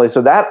 definitely.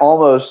 So that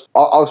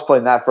I'll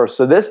explain that first.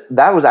 So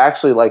that was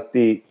actually like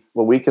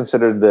what we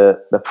considered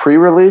the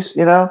pre-release,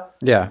 Yeah.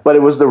 But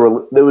it was the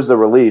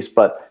release.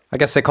 But I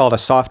guess they call it a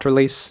soft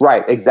release.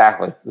 Right,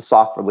 exactly, the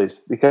soft release,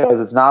 because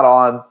it's not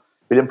on.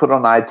 We didn't put it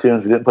on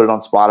iTunes. We didn't put it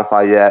on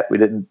Spotify yet. We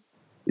didn't,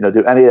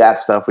 do any of that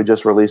stuff. We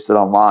just released it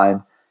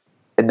online,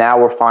 and now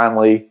we're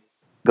finally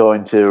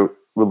going to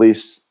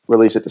release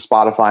it to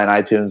Spotify and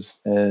iTunes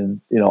and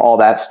all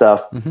that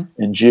stuff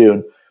in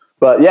June.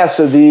 But yeah,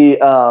 so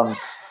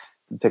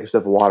take a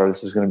sip of water.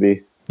 This is going to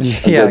be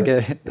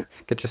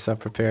get yourself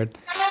prepared.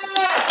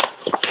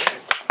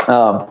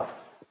 So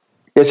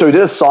we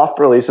did a soft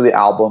release of the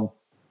album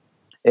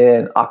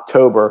in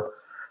October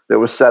that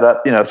was set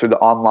up, through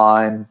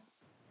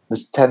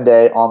this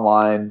 10-day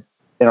online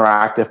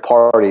interactive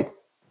party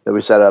that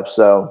we set up.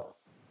 So,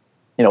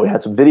 we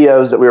had some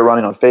videos that we were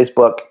running on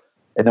Facebook,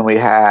 and then we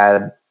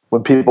had,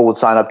 when people would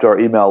sign up to our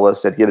email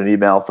list, they'd get an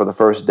email for the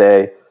first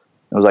day.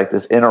 It was like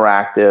this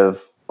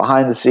interactive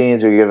behind the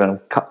scenes. You're given,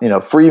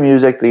 free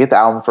music. They get the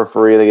album for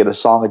free. They get a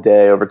song a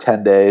day over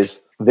 10 days,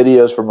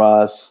 videos from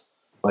us,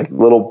 like a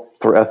little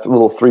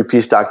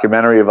 3-piece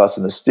documentary of us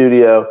in the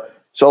studio.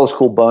 So all this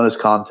cool bonus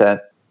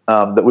content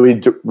that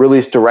we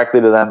released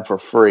directly to them for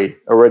free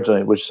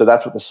originally, so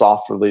that's what the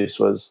soft release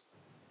was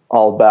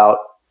all about.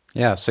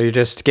 Yeah. So you're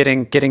just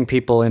getting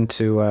people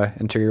into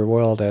your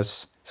world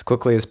as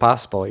quickly as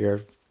possible.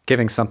 You're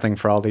giving something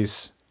for all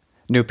these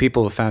new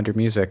people who found your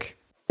music.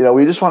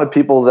 We just wanted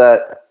people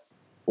that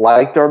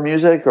liked our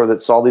music or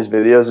that saw these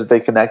videos that they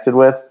connected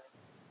with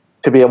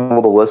to be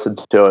able to listen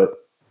to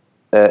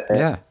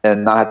it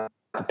and not have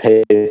to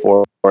pay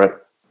for it,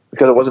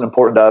 because it wasn't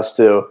important to us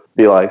to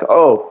be like,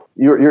 oh,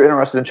 you're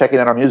interested in checking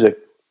out our music.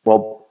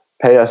 Well,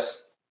 pay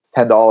us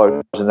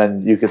 $10 and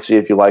then you can see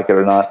if you like it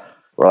or not.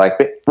 We're like,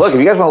 look, if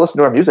you guys want to listen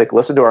to our music,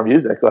 listen to our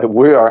music. Like,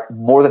 we are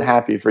more than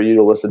happy for you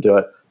to listen to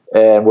it.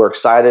 And we're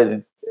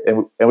excited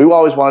and we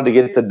always wanted to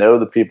get to know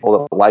the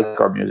people that like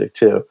our music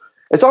too.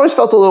 It's always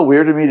felt a little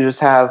weird to me to just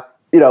have,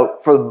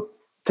 to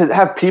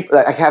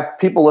have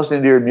people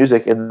listening to your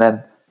music and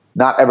then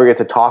not ever get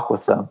to talk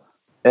with them.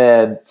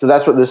 And so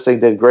that's what this thing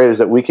did great, is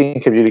that we can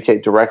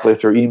communicate directly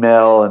through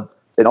email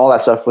and all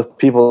that stuff with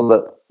people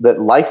that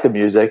like the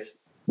music.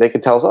 They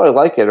can tell us, oh, I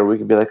like it. Or we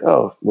can be like,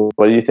 oh, well,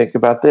 what do you think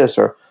about this?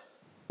 Or,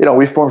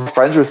 we formed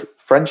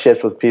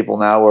friendships with people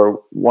now, where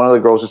one of the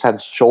girls just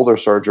had shoulder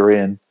surgery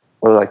and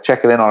we're like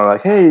checking in on her,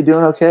 like, hey, you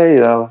doing okay?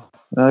 Your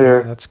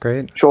that's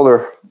great.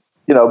 shoulder,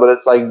 but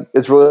it's like,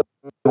 it's really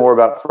more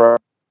about, for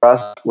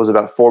us, was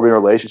about forming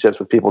relationships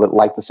with people that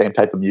like the same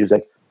type of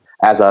music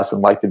as us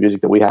and like the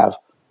music that we have,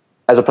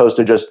 as opposed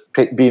to just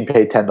being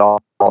paid $10.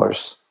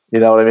 You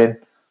know what I mean?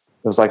 It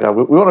was like,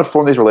 we want to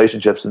form these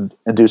relationships and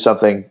do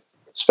something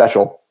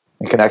special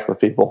and connect with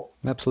people.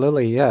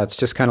 Absolutely. Yeah. It's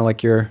just kind of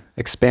like you're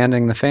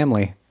expanding the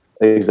family.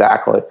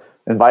 Exactly.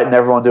 Inviting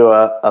everyone to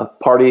a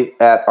party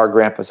at our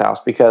grandpa's house,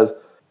 because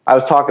I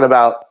was talking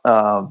about,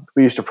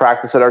 we used to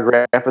practice at our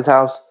grandpa's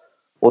house.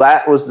 Well,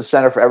 that was the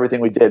center for everything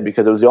we did,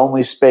 because it was the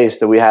only space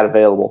that we had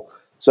available.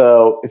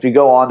 So if you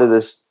go on to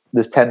this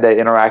 10-day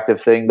interactive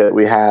thing that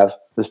we have,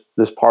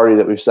 this party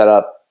that we've set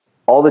up,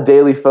 all the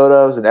daily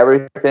photos and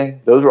everything,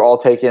 those were all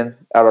taken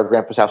at our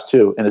grandpa's house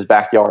too, in his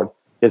backyard.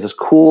 He has this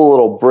cool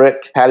little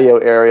brick patio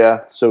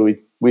area. So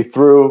we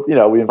threw,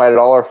 we invited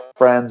all our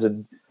friends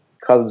and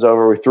cousins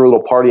over. We threw a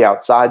little party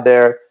outside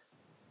there.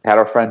 Had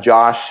our friend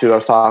Josh, who I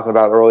was talking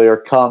about earlier,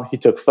 come. He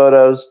took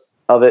photos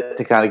of it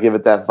to kind of give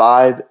it that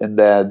vibe, and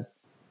then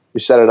we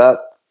set it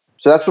up.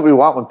 So that's what we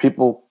want when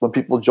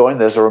people join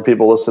this, or when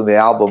people listen to the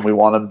album. We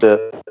want them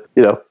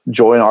to,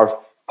 join our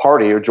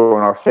party or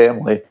join our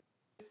family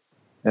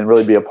and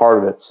really be a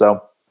part of it.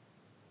 So,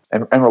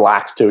 and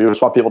relax too. We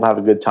just want people to have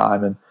a good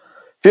time and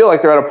feel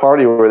like they're at a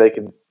party where they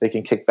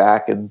can kick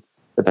back and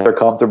that they're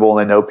comfortable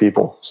and they know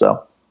people.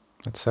 So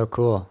that's so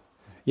cool.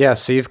 Yeah.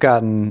 So you've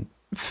gotten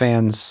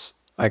fans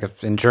like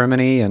in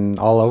Germany and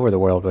all over the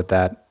world with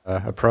that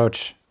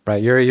approach,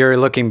 right? You're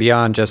looking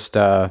beyond just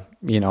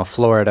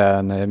Florida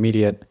and the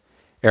immediate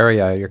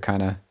area.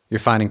 You're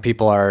finding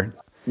people are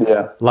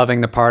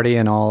loving the party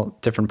in all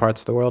different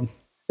parts of the world.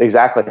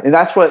 Exactly, and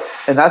that's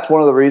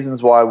one of the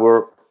reasons why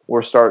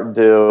we're starting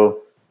to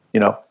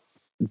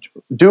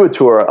do a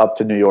tour up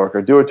to New York,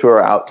 or do a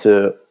tour out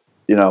to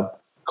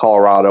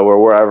Colorado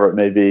or wherever it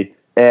may be,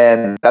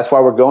 and that's why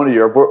we're going to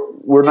Europe.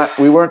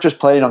 We weren't just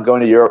planning on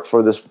going to Europe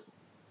for this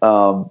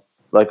we're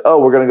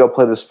going to go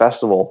play this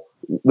festival.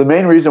 The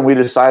main reason we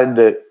decided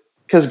to,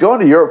 because going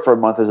to Europe for a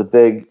month is a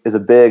big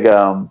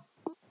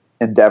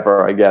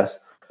endeavor, I guess.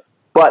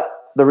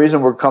 But the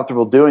reason we're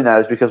comfortable doing that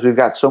is because we've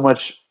got so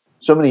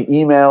many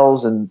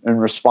emails and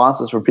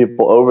responses from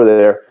people over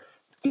there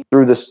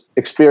through this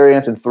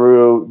experience and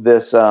through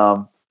this,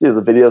 the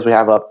videos we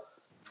have up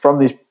from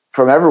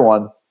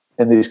everyone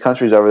in these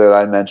countries over there that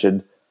I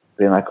mentioned,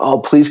 being like, oh,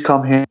 please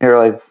come here.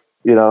 Like,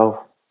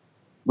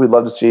 we'd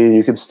love to see you.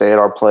 You can stay at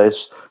our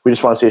place. We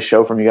just want to see a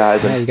show from you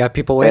guys. Yeah, you got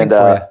people waiting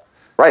for you.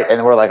 Right.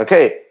 And we're like,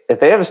 okay, if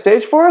they have a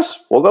stage for us,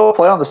 we'll go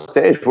play on the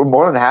stage. We're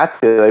more than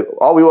happy. Like,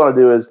 all we want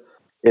to do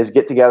is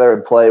get together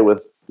and play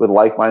with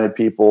like-minded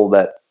people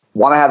that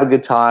want to have a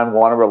good time,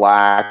 want to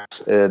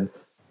relax, and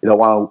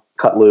want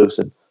to cut loose.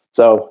 And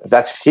so if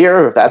that's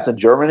here, if that's in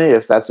Germany,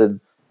 if that's in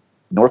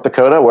North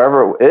Dakota,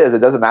 wherever it is, it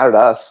doesn't matter to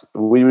us.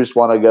 We just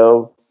want to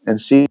go and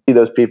see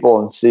those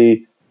people and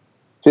see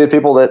the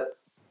people that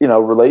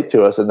relate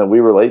to us and that we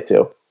relate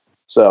to.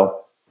 So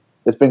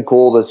it's been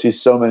cool to see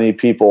so many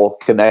people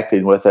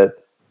connecting with it,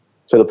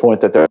 to the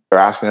point that they're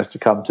asking us to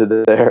come to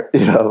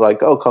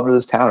like, oh, come to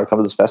this town or come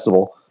to this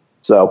festival.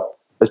 So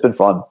it's been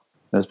fun.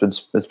 It's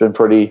been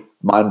pretty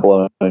mind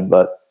blowing,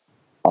 but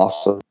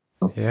awesome.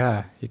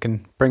 Yeah, you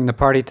can bring the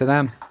party to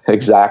them.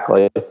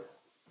 Exactly.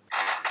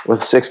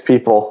 With 6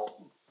 people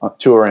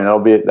touring,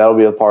 that'll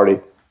be a party.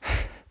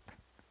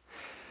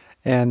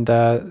 And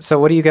so,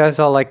 what do you guys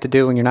all like to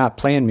do when you're not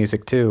playing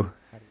music too?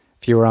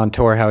 If you were on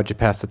tour, how would you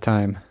pass the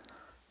time?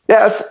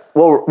 Yeah,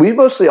 we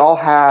mostly all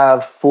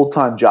have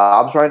full-time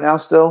jobs right now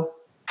still.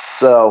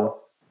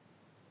 So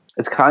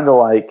it's kind of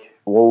like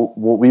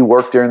we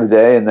work during the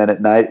day, and then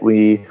at night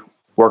we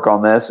work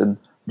on this. And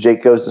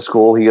Jake goes to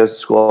school. He goes to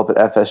school up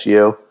at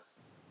FSU.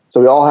 So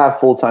we all have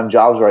full-time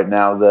jobs right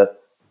now. So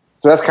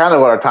that's kind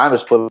of what our time is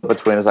split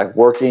between, is like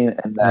working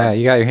and then... Yeah,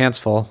 you got your hands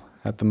full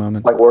at the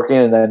moment. Like working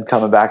and then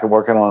coming back and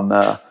working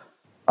on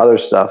other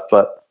stuff.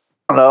 But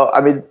I don't know.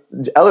 I mean,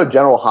 other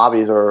general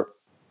hobbies are,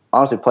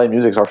 honestly, playing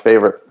music is our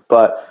favorite.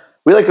 But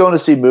we like going to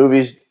see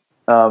movies.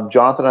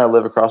 Jonathan and I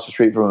live across the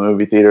street from a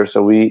movie theater,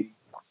 so we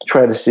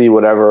try to see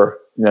whatever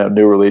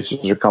new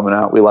releases are coming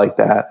out. We like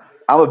that.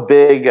 I'm a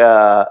big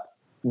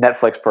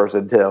Netflix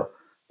person too,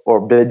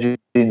 or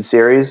binging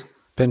series.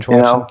 Binge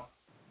watching.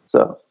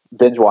 So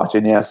binge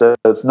watching, yeah. So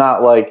it's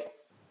not like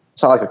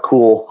a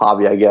cool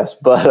hobby, I guess.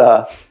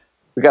 But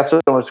we got so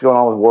much going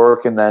on with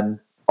work, and then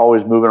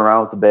always moving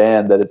around with the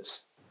band, that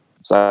it's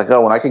like,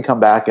 oh, when I can come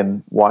back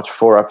and watch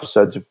 4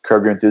 episodes of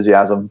Curb Your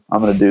Enthusiasm,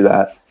 I'm going to do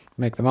that.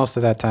 Make the most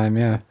of that time,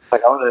 yeah.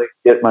 Like, I'm gonna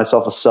get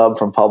myself a sub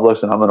from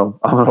Publix, and I'm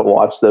gonna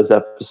watch those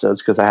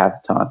episodes because I have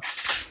the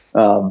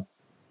time.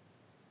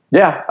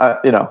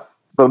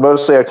 But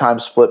mostly our time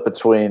split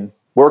between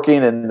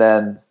working and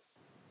then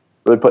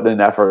really putting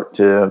in effort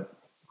to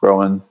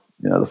growing,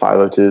 the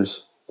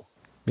 502s.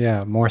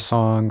 Yeah, more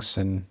songs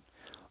and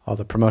all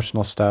the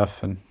promotional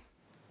stuff, and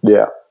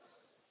Yeah,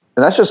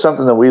 and that's just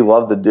something that we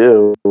love to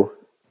do.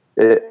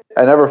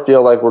 I never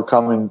feel like we're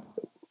coming.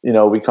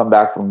 We come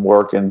back from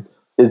work and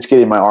it's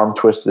getting my arm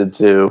twisted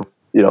to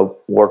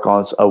work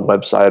on a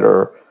website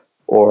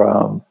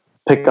or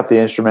pick up the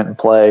instrument and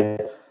play.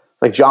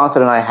 Like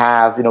Jonathan and I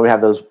have, we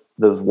have those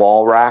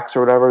wall racks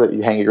or whatever that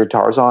you hang your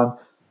guitars on.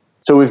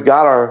 So we've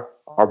got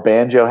our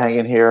banjo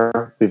hanging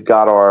here. We've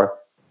got our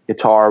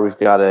guitar. We've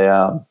got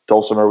a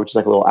dulcimer, which is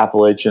like a little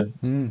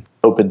Appalachian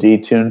open D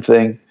tune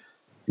thing.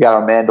 We got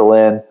our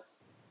mandolin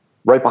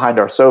right behind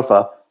our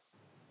sofa.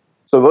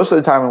 So most of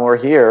the time when we're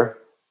here,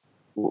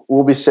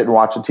 we'll be sitting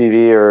watching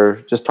TV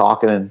or just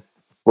talking, and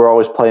we're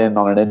always playing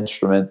on an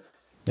instrument.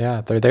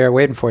 Yeah, they're there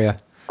waiting for you.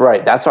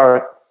 Right. That's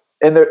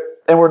and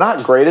we're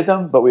not great at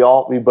them, but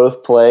we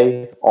both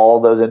play all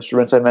those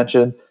instruments I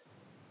mentioned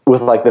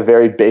with like the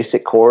very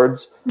basic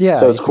chords. Yeah.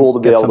 So it's cool to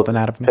be able to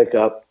to pick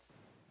up.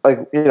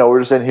 Like, we're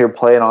just in here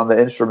playing on the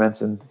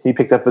instruments, and he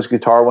picked up his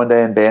guitar one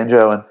day and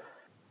banjo, and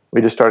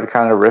we just started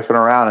kind of riffing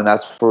around, and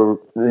that's where,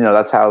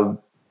 that's how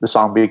the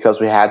song Because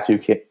We Had To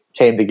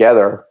came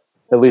together,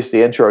 at least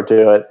the intro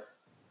to it.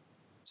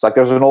 It's like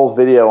there's an old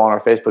video on our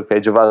Facebook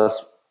page of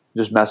us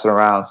just messing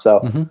around.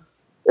 So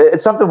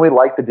it's something we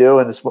like to do,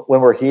 and it's when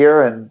we're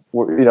here and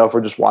if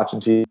we're just watching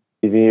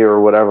TV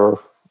or whatever,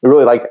 we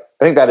really like.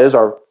 I think that is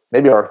our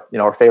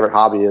favorite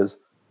hobby is,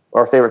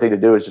 or our favorite thing to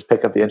do is just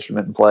pick up the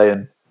instrument and play,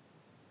 and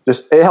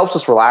just it helps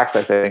us relax.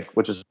 I think,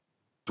 which is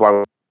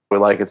why we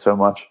like it so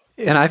much.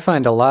 And I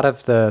find a lot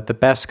of the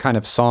best kind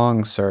of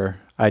songs or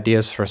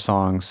ideas for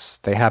songs,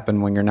 they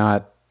happen when you're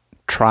not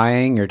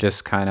trying, you're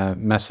just kind of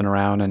messing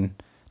around and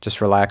just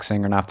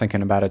relaxing or not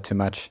thinking about it too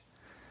much.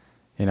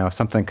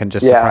 Something can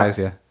just surprise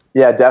you.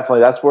 Yeah, definitely.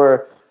 That's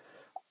where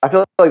I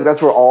feel like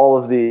that's where all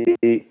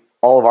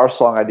of our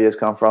song ideas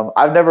come from.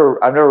 I've never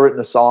written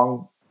a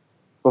song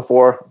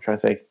before. I'm trying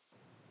to think.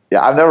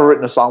 Yeah, I've never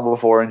written a song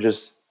before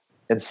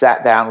and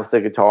sat down with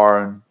the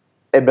guitar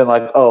and been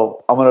like,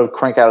 oh, I'm going to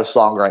crank out a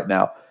song right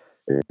now.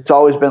 It's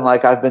always been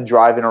like I've been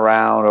driving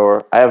around,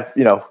 or I have,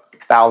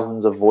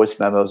 thousands of voice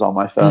memos on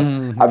my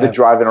phone. I've been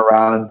driving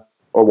around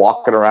or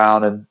walking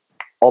around, and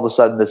all of a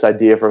sudden this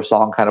idea for a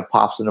song kind of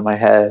pops into my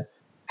head,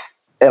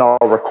 and I'll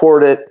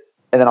record it,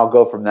 and then I'll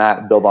go from that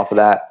and build off of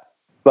that.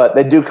 But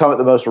they do come at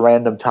the most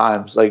random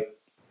times. Like,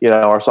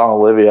 our song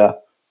Olivia,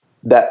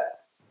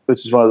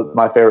 which is one of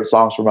my favorite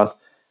songs from us.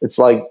 It's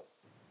like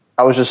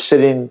I was just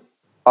sitting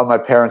on my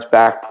parents'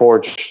 back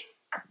porch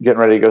getting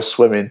ready to go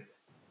swimming,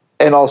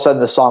 and all of a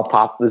sudden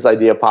this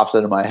idea pops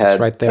into my head.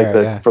 Just right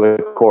there, for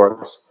the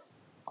chorus.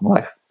 I'm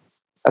like,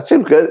 that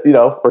seems good,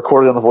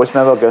 record it on the voice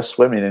memo, go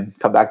swimming, and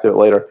come back to it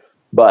later.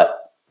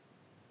 But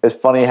it's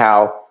funny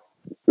how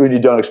when you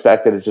don't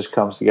expect it, it just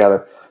comes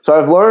together. So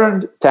I've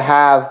learned to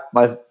have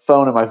my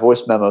phone and my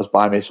voice memos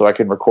by me so I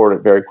can record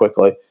it very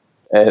quickly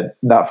and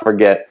not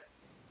forget.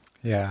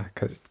 Yeah,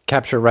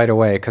 capture right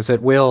away, because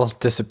it will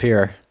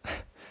disappear.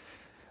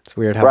 It's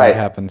weird how that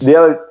happens.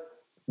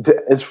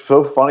 It's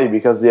so funny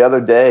because the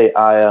other day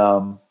I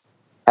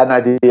had an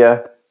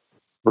idea,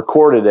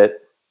 recorded it,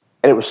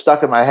 and it was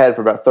stuck in my head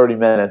for about 30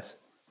 minutes.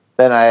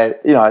 Then I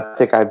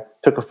think I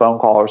took a phone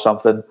call or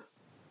something,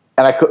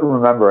 and I couldn't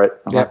remember it.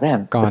 I'm like,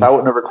 man, gone. If I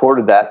wouldn't have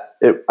recorded that,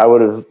 I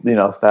would have,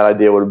 that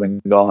idea would have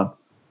been gone.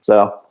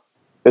 So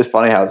it's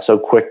funny how it's so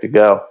quick to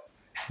go.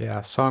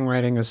 Yeah,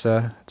 songwriting it's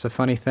a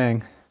funny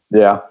thing.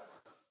 Yeah.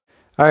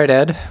 All right,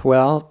 Ed.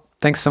 Well,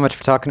 thanks so much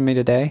for talking to me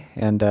today,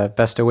 and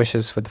best of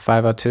wishes with the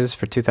 502s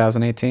for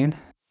 2018.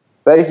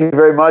 Thank you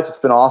very much. It's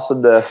been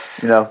awesome to,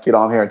 get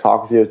on here and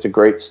talk with you. It's a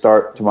great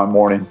start to my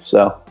morning.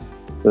 So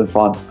it's been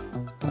fun.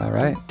 All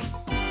right.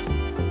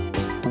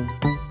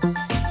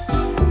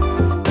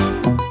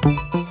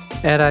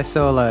 Ed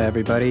Isola,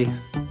 everybody.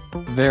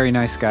 Very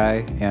nice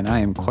guy, and I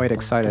am quite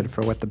excited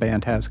for what the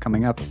band has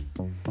coming up.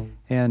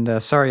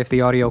 And sorry if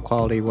the audio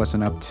quality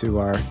wasn't up to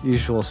our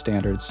usual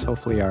standards.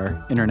 Hopefully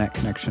our internet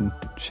connection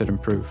should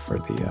improve for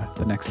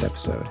the next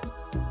episode.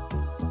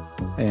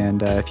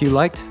 And if you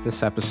liked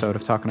this episode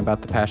of Talking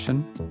About the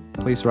Passion,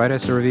 please write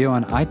us a review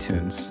on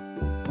iTunes.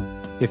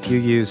 If you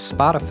use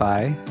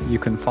Spotify, you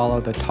can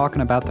follow the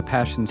Talking About the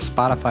Passion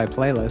Spotify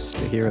playlist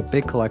to hear a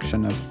big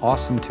collection of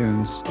awesome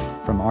tunes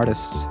from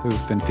artists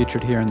who've been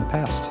featured here in the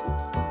past.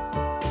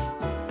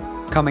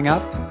 Coming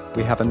up,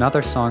 we have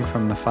another song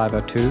from the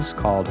 502s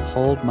called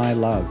Hold My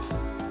Love.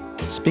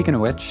 Speaking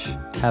of which,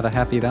 have a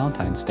happy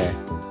Valentine's Day.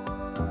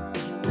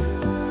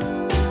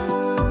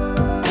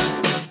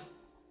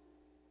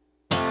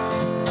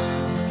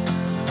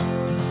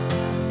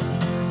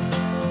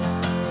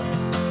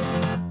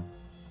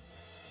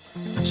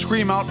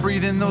 Scream out,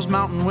 breathe in those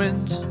mountain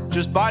winds,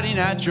 just biting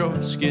at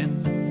your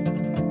skin.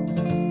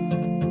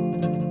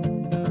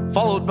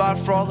 Followed by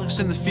frolics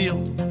in the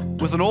field,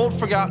 with an old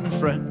forgotten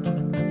friend.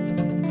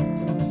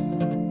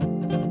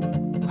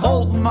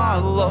 Hold my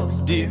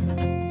love, dear,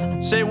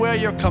 say where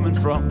you're coming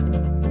from.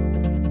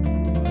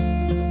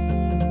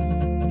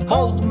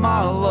 Hold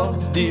my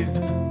love, dear,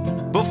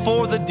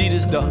 before the deed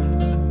is done.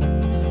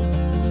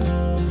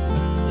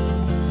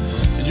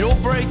 And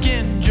you'll break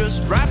in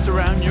just wrapped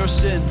around your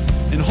sin,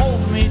 and hold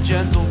me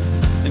gentle,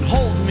 and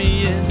hold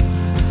me in.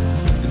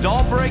 And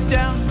I'll break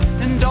down,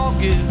 and I'll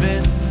give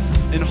in,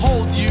 and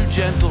hold you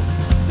gentle,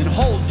 and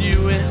hold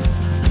you in.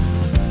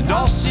 And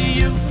I'll see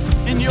you,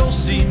 and you'll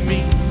see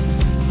me,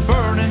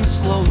 burning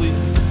slowly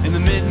in the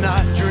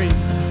midnight dream.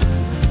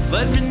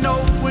 Let me know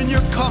when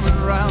you're coming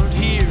around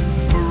here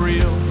for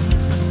real.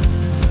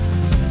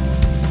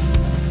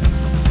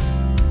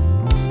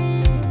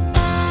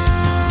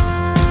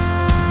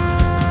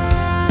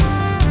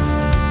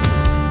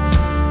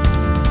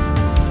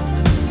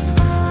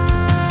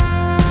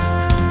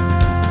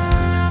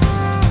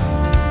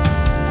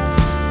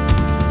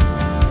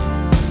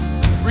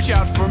 Reach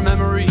out for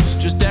memories,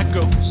 just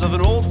echoes of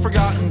an old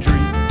forgotten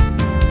dream.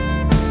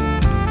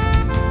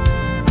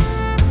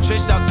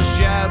 Chase out the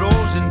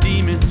shadows and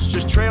demons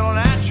just trailing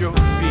at your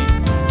feet.